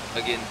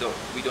 again,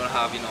 we don't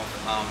have enough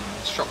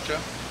structure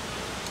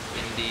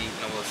in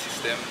our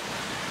system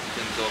in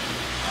terms of,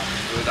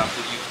 for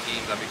example, youth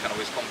teams, that we can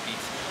always compete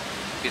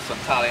based on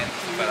talent,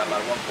 stuff like that.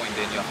 But at one point,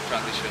 then you have to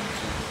transition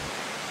to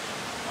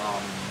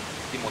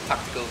the more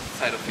tactical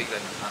side of things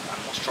and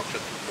more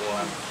structured football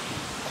and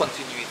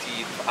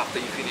continuity after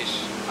you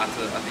finish at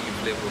the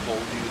youth level. How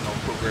do you now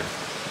progress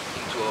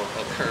into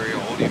a career?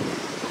 How do you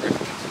progress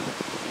into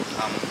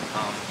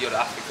the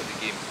other aspects of the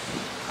game,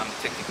 the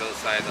technical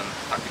side and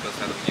tactical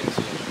side of the game?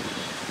 So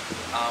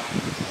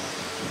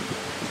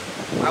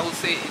I would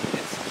say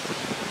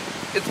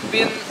it's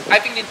been,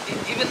 I think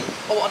even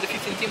our under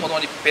 15 team was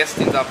one of the best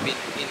things I've been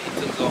in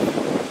terms of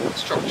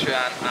structure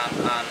and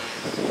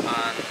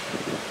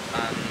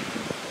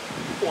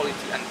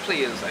quality and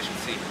players, I should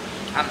say,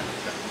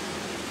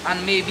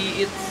 and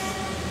maybe it's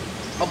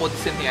about the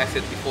same thing I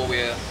said before,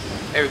 where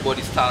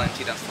everybody's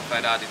talented and stuff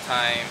like that at the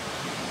time,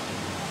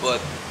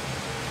 but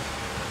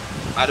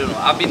I don't know,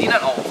 I've been in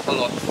and out a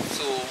lot,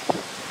 so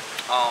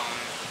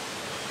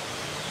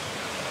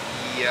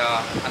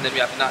yeah. And then we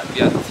have the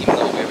team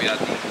now, where we have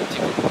the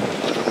team from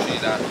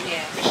Trinidad,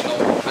 which now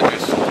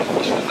address some of the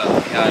issues that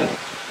we had.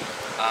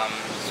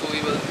 So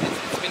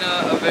it's been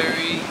a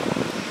very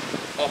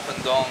up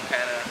and down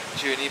kind of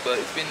journey, but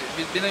it's been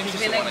an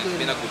interesting one. It's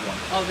been a good one.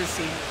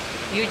 Obviously,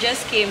 you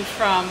just came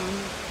from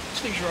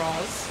 2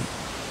 draws,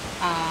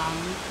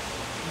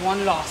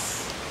 1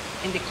 loss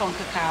in the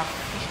CONCACAF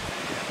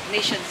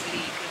Nations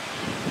League.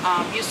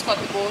 You scored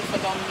the goal for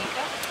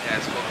Dominica. Yeah, I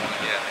scored one.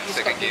 Yeah, in the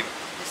second game.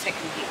 The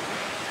second game.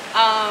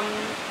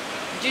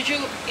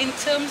 JuJu, in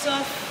terms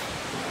of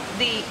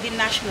the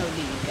National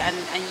League, and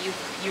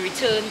you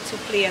return to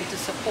play and to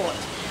support,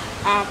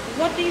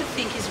 what do you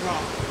think is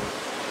wrong,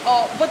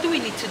 or what do we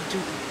need to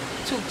do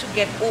to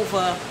get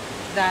over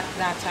that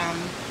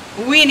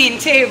winning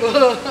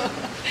table?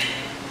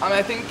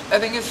 I think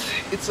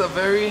it's a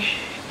very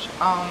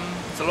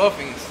it's a lot of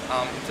things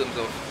in terms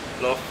of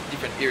a lot of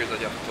different areas that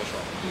you have to touch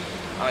on.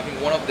 I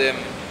think one of them,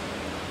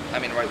 I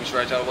mean, which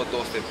right out of our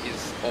doorstep,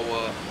 is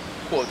our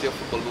quality of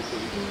football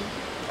locally.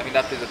 I think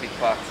that plays a big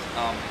part.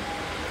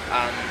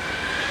 And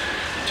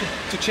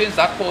to change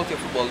that quality of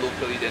football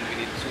locally, then we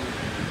need to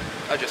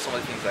address some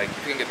of the things, like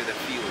if you can get better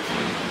fields.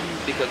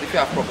 Because if you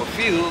have proper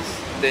fields,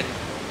 then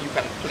you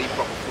can play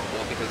proper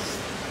football, because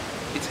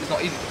it's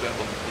not easy to play on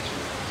competition.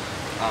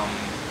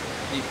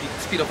 the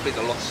speed of play is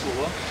a lot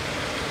slower.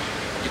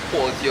 The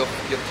quality of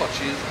your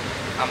touches.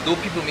 Though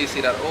people may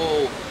say that,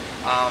 oh,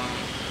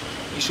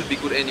 you should be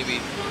good anyway,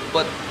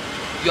 but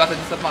you're at a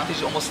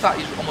disadvantage. You almost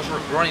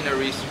running a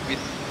race with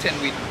 10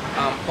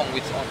 pound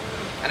weights on,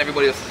 and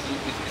everybody else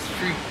is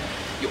free.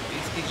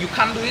 You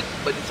can do it,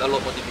 but it's a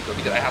lot more difficult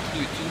because I have to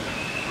do it too.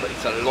 But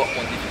it's a lot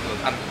more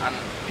difficult, and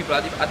people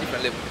are at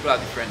different levels. People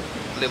are different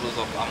levels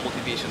of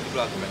motivation.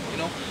 People are different, you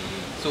know.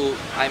 So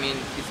I mean,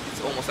 it's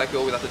almost like we're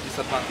always at a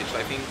disadvantage.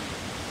 So I think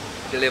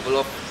the level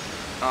of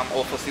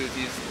our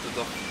facilities in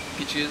terms of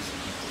pitches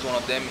is one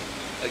of them.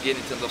 Again,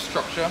 in terms of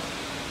structure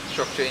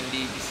in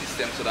the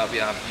system, so that we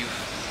have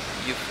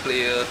youth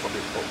players from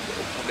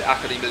the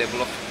academy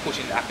level of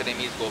coaching the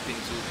academies go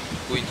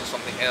into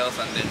something else,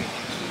 and then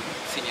into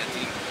senior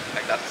team,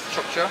 like that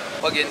structure.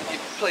 Again,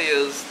 if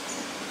players'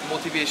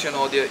 motivation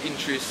or their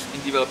interest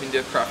in developing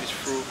their craft is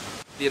through,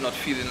 they're not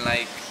feeling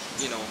like,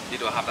 you know, they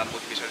don't have that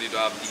motivation, they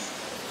don't have the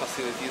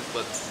facilities,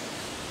 but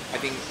I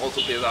think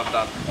also players have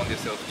that on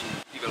themselves to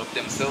develop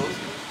themselves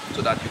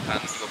so that you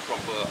can give a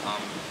proper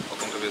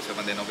account of yourself,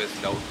 and then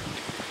obviously that would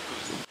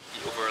improve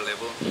the overall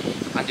level.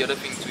 And the other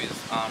thing too is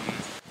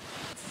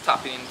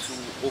tapping into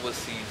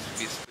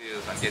overseas-based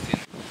players and getting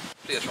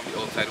players from the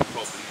outside who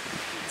probably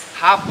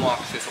have more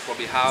access or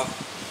probably have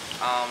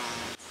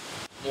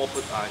more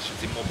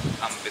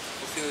better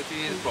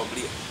facilities,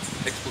 probably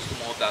exposed to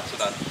more of that, so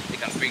that they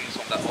can bring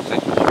some of that outside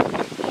in.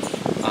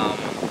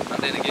 And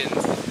then again,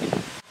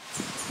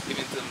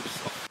 even in terms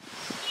of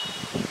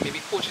maybe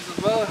coaches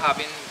as well,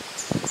 having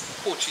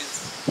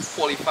coaches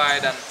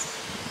qualified and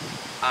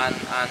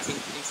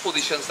in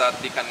positions that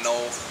they can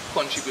now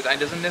contribute. And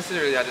it doesn't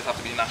necessarily just have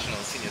to be national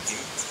senior team,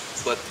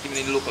 but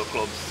even in local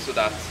clubs, so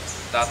that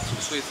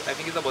so I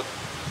think it's about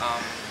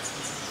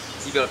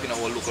developing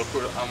our local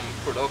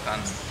product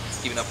and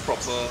giving a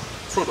proper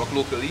product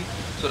locally,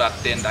 so that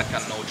then that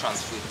can now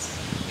transfer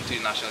into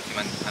the national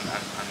team and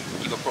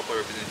give a proper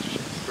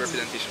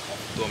representation of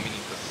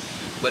Dominica.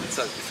 But it's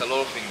a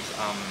lot of things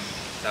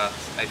that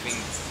I think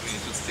we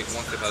need to take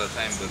one step at a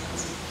time, but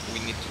we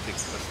need to take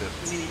a step.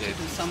 We need to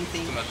do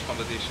something. Too much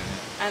conversation.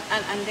 Yeah.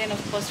 And then of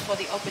course for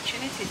the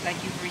opportunities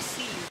like you've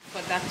received,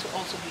 for that to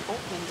also be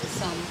open to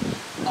some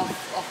of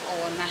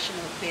our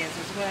national players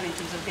as well, in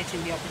terms of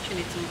getting the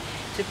opportunity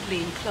to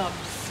play in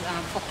clubs,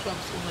 for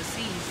clubs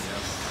overseas.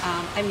 Yes.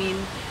 I mean,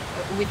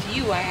 with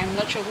you, I'm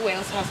not sure who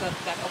else has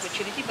that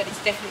opportunity, but it's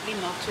definitely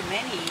not too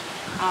many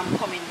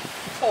coming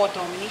for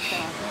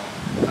Dominica,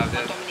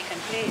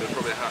 Dominican players. There's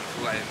probably a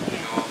handful, I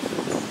know,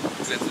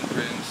 Clinton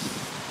Prince,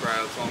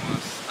 Brian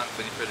Thomas,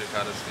 Anthony Frederick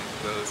Addison,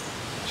 well,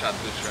 Chad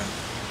Bertrand.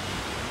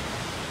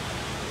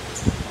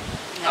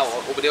 Yes.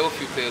 But there were a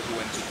few players who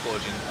went to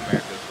college in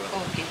America as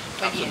well. Okay.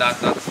 So Yes.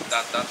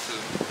 that's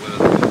well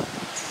as well.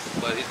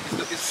 But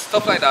it's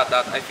stuff like that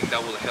I think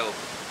that will help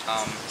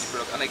the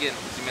product. And again,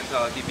 it's the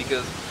mentality,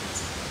 because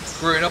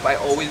growing up I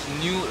always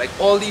knew, like,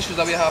 all the issues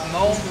that we have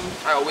now,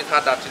 I always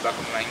had that feedback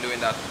in my mind, knowing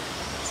that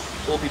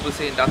all people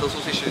saying that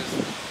association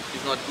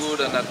is not good,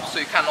 and that so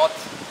you cannot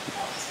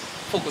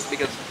focus,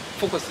 because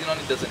focusing on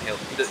it doesn't help.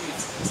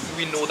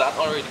 We know that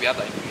already, we have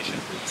that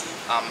information.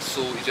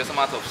 So it's just a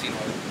matter of seeing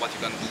what you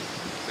can do.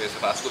 So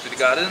if I have to go to the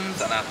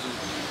gardens and I have to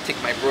take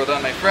my brother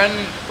and my friend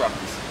to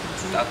practice,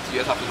 that you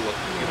just have to do what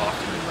you have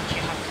to do. What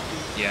you have to do.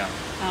 Yeah.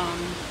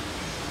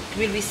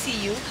 Will we see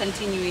you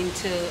continuing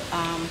to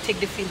take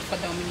the field for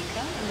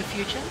Dominica in the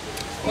future?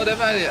 Oh,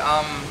 definitely.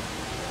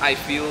 I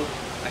feel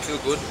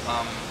good.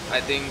 I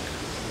think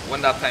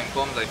when that time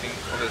comes, I think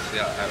obviously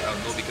I'll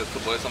know, because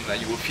football is something that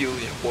you will feel,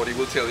 your body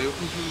will tell you.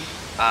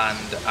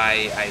 And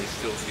I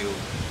still feel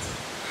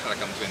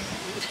like I'm 20.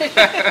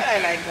 I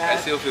like that.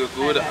 I still feel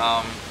good.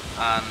 I like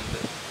And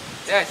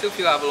yeah, I still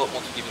feel I have a lot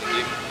more to give in the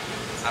game,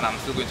 and I'm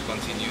still going to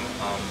continue.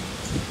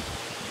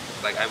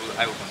 Like I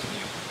will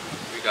continue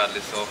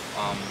regardless of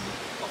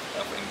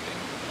anything.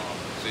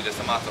 So it's just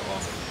a matter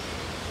of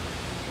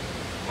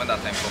when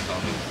that time comes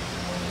out.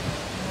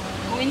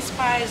 Who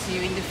inspires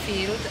you in the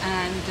field,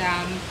 and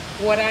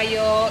what are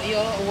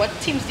what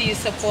teams do you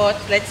support,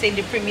 let's say in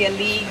the Premier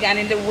League and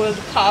in the World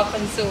Cup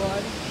and so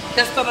on?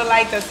 Just on the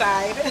lighter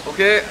side.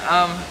 Okay,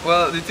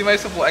 well, the team I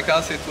support, I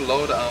can't say too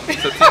loud.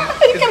 It's a team,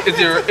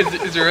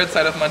 it's the red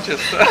side of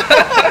Manchester.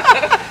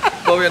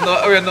 But we're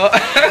not. Oh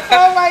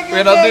my goodness.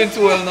 We're not doing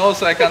too well now,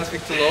 so I can't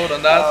speak too loud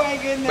on that. Oh my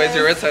goodness. But it's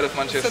the red side of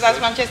Manchester. So that's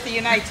Manchester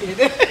United.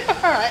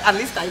 Alright, at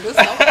least I know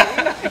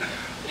something.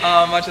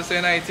 Manchester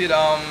United,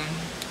 I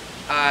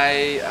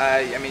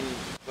mean,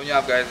 when you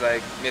have guys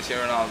like Messi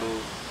and Ronaldo,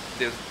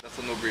 that's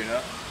a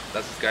no-brainer.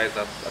 That's just guys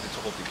that at the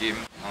top of the game.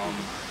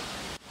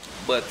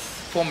 But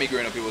for me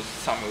growing up, it was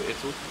Samuel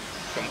Eto'o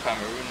from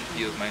Cameroon.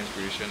 He was my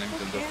inspiration in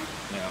terms of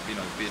being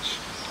on the pitch.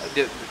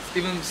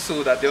 Even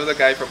so that there was a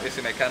guy from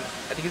SN, I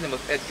think his name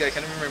was Edgar, I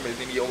can't remember his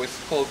name. He always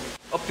called me,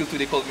 up till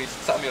today, called me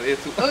Samuel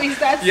Eto'o. Oh, is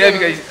that Yeah, so?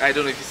 because I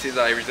don't know if he says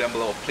that I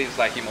resemble or plays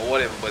like him or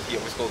whatever, but he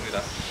always called me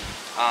that.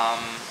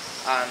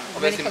 And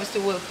when it comes to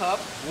World Cup?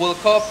 World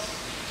Cup,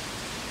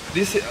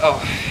 this,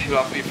 you'll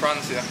have to be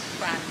France, yeah.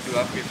 France. You'll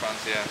have to be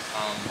France, yeah.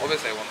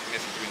 Obviously I want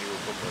Messi to win the World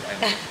football. I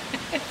know.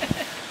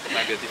 It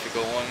might be a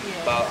difficult one,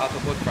 Yeah. but I'll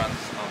support France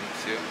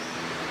this year.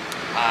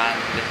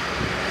 And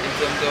in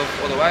terms of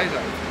otherwise,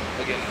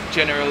 again,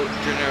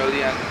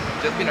 generally, and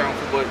just being around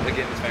football,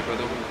 again, it's my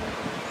brother who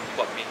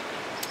got me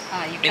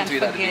You can't into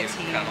it at the forget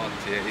game. him. Cannot,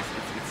 yeah,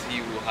 it's he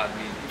who had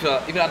me. If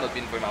it had not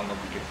been for him, I would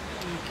not be here.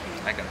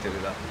 Okay. I can tell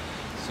you that.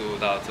 So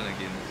Dalton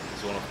again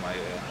is one of my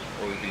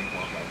always being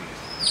one of my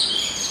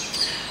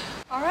leaders.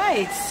 All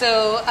right.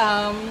 So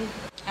I'm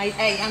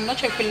not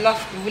sure if we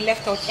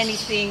left out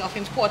anything of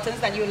importance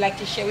that you would like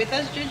to share with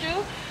us,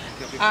 JuJu.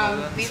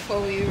 Before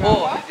we wrap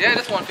up. Yeah,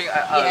 that's one thing.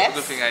 Yes.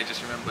 Good thing I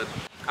just remembered.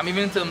 I mean,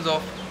 in terms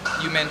of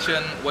you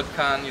mentioned what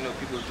can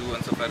people do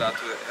and stuff like that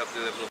to help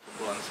the level of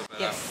football and stuff like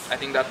Yes. that. I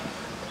think that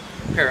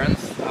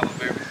parents have a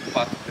very big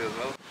part to play as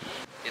well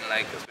in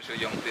especially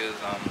young players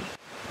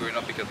growing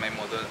up, because my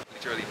mother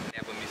literally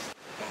never missed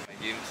one of my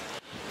games,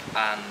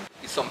 and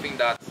it's something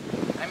that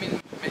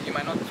you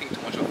might not think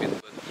too much of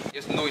it, but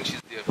just knowing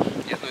she's there,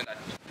 just knowing that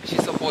she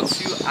supports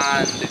you,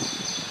 and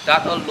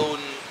that alone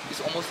is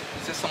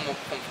it's just some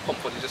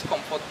comfort. It's just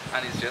comfort,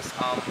 and it's just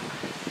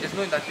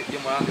knowing that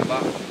your moral is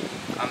back,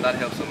 and that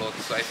helps a lot.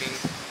 So I think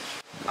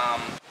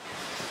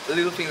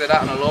little things like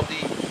that, and a lot of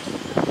the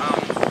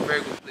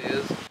very good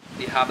players,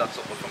 they have that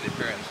support from their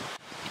parents.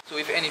 So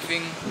if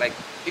anything,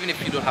 even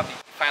if you don't have the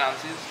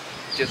finances,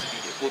 just be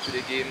there, go to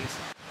the games,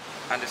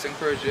 and just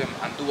encourage them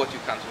and do what you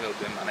can to help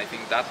them. And I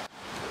think that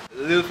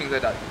little things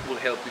like that will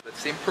help with the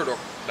same product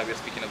that we're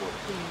speaking about.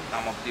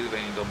 Of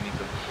delivering in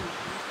Dominica.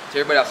 So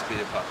everybody has to play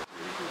their part.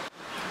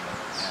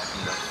 Yeah, I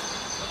think that's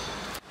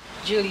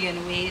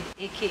Julian Wade,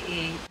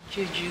 aka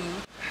JuJu.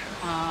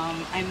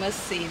 I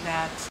must say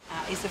that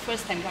it's the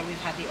first time that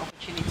we've had the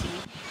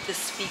opportunity to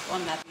speak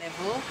on that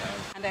level,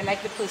 and I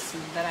like the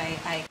person that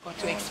I got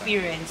to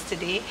experience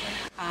today.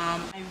 I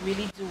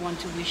really do want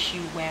to wish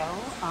you well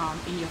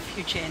in your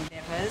future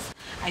endeavors.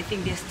 I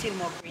think there's still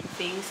more great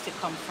things to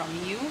come from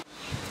you.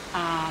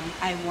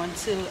 I want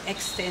to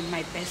extend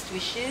my best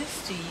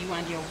wishes to you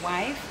and your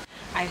wife.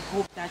 I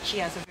hope that she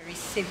has a very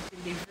safe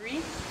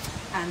delivery,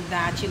 and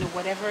that,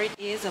 whatever it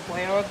is, a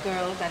boy or a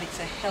girl, that it's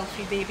a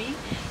healthy baby,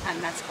 and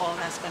that's all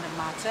that's going to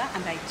matter.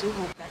 And I do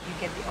hope that you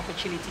get the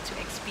opportunity to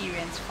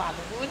experience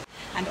fatherhood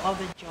and all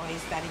the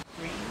joys that it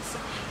brings.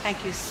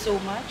 Thank you so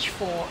much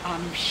for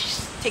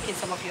taking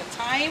some of your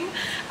time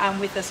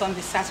with us on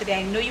this Saturday.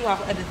 I know you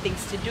have other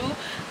things to do,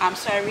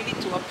 so I really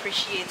do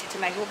appreciate it,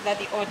 and I hope that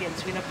the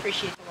audience will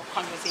appreciate our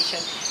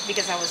conversation,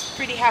 because I was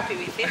pretty happy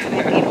with it, and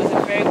I think it was a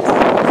very good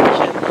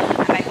conversation.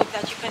 And I hope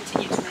that you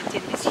continue to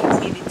maintain this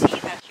humility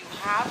that you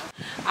have,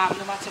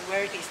 no matter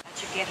where it is that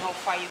you get, how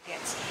far you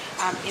get,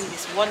 in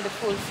this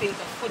wonderful field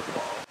of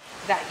football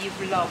that you've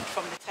loved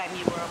from the time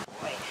you were a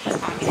boy.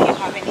 If you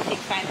have anything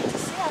final to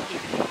say, I'll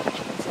give you the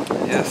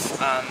opportunity. Yes,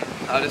 and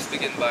I'll just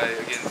begin by,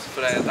 again,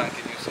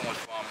 thanking you so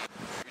much for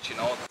reaching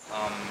out,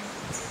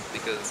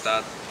 because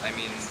that,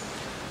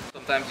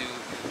 sometimes you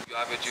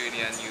have a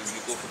journey and you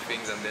go for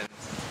things, and then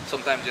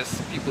sometimes just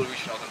people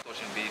reaching out and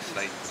touching base,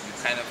 you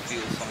kind of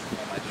feel some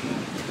form,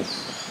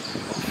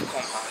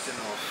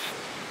 of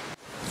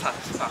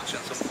satisfaction,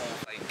 some form of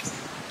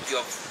you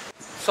have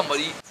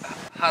somebody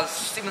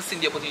has even seen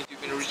the opportunity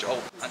to reach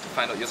out and to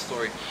find out your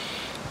story,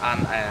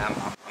 and I'm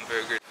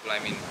very grateful.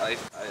 I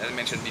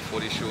mentioned before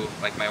the show,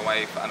 my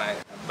wife and I,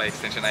 by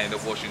extension, I end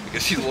up watching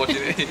because she's watching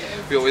it.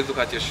 We always look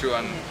at your show,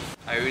 and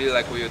I really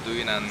like what you're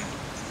doing, and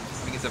I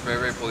think it's a very,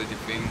 very positive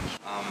thing.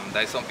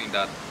 That is something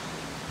that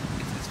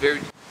it's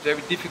very,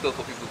 very difficult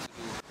for people to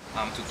do,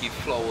 to give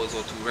flowers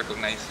or to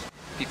recognize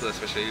people,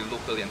 especially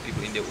locally, and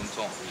people in their own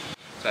town.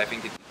 So I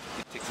think it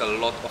takes a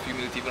lot of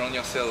humility even on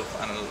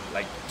yourself, and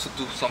to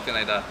do something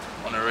like that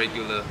on a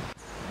regular,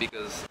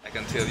 because I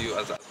can tell you,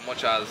 as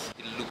much as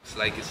it looks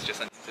like it's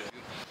just an interview,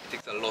 it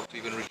takes a lot to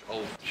even reach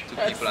out to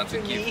people and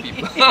to give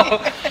people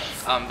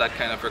that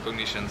kind of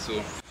recognition.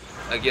 So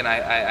again,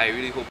 I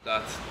really hope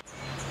that,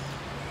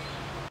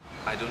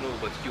 I don't know,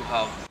 but you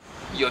have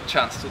your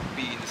chance to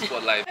be in the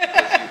spotlight,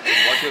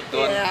 because what you've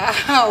done.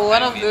 Yeah,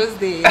 one of those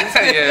days.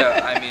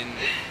 Yeah,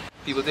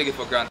 people take it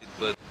for granted,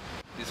 but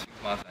these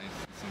things matter, and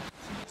it's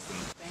important.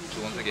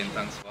 So once again,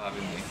 thanks for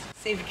having me.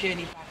 Safe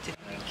journey back to the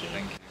UK.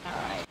 Thank you. All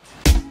right.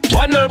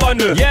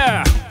 Bundle,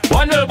 yeah.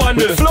 Bundle,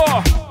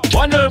 floor.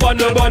 Bundle,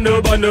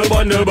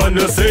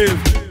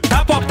 save.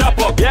 Tap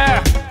up,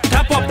 yeah.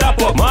 Tap up,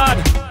 mad.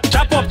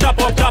 Tap up.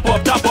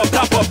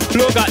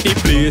 Look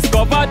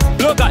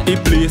at the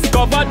place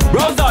covered.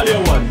 Browse all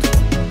you want.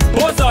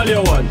 Post all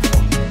you want.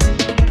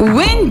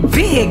 Win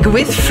big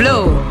with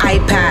Flow.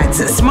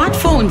 iPads,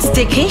 smartphones,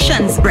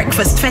 staycations,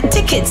 breakfast fed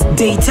tickets,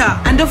 data,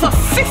 and over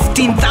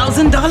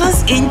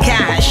 $15,000 in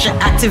cash.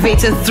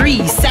 Activate a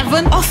 3,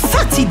 7, or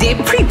 30-day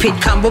prepaid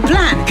combo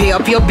plan. Pay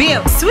up your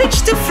bill.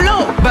 Switch to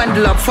Flow.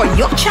 Bundle up for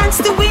your chance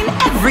to win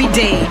every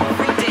day.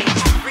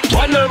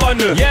 Bundle,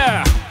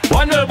 yeah.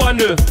 Bundle,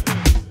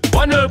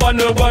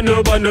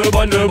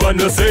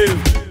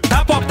 save.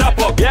 Tap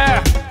up,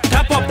 yeah.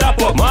 Tap up,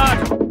 man.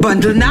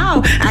 Bundle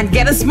now and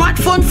get a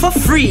smartphone for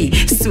free.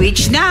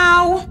 Switch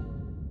now.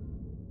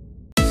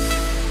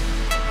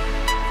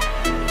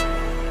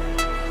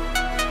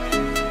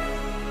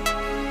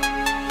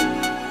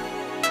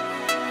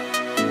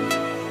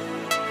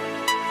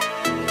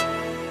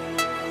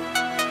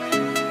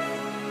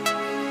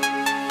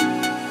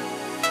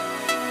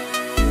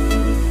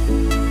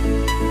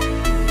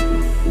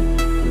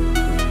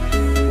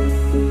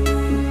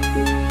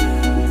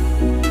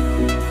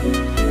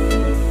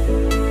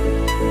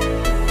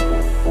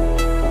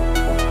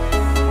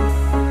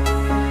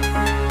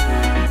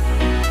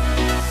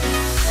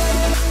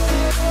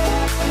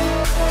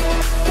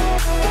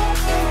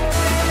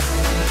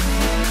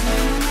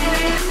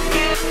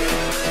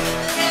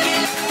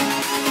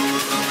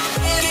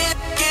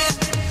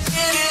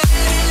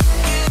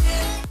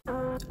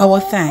 Our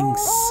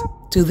thanks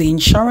to the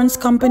Insurance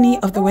Company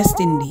of the West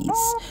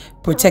Indies,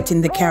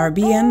 protecting the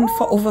Caribbean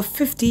for over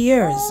 50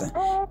 years.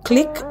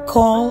 Click,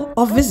 call,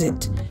 or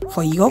visit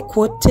for your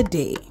quote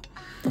today.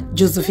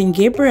 Josephine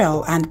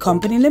Gabriel and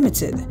Company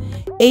Limited,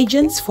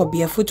 agents for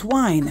Barefoot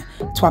Wine,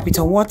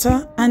 Twapita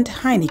Water, and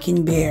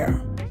Heineken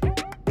Beer.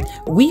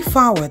 We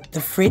forward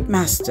the Freight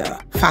Master,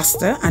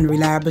 faster and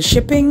reliable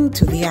shipping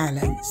to the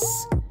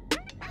islands.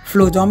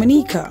 Flow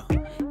Dominica,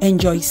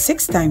 enjoy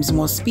 6 times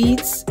more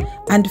speeds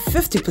and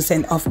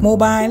 50% off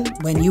mobile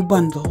when you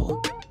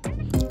bundle.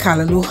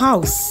 Callaloo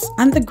House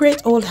and the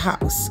Great Old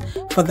House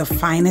for the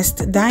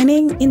finest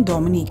dining in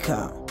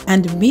Dominica.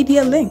 And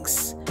Media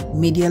Links.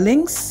 Media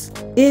Links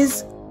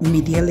is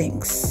Media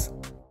Links.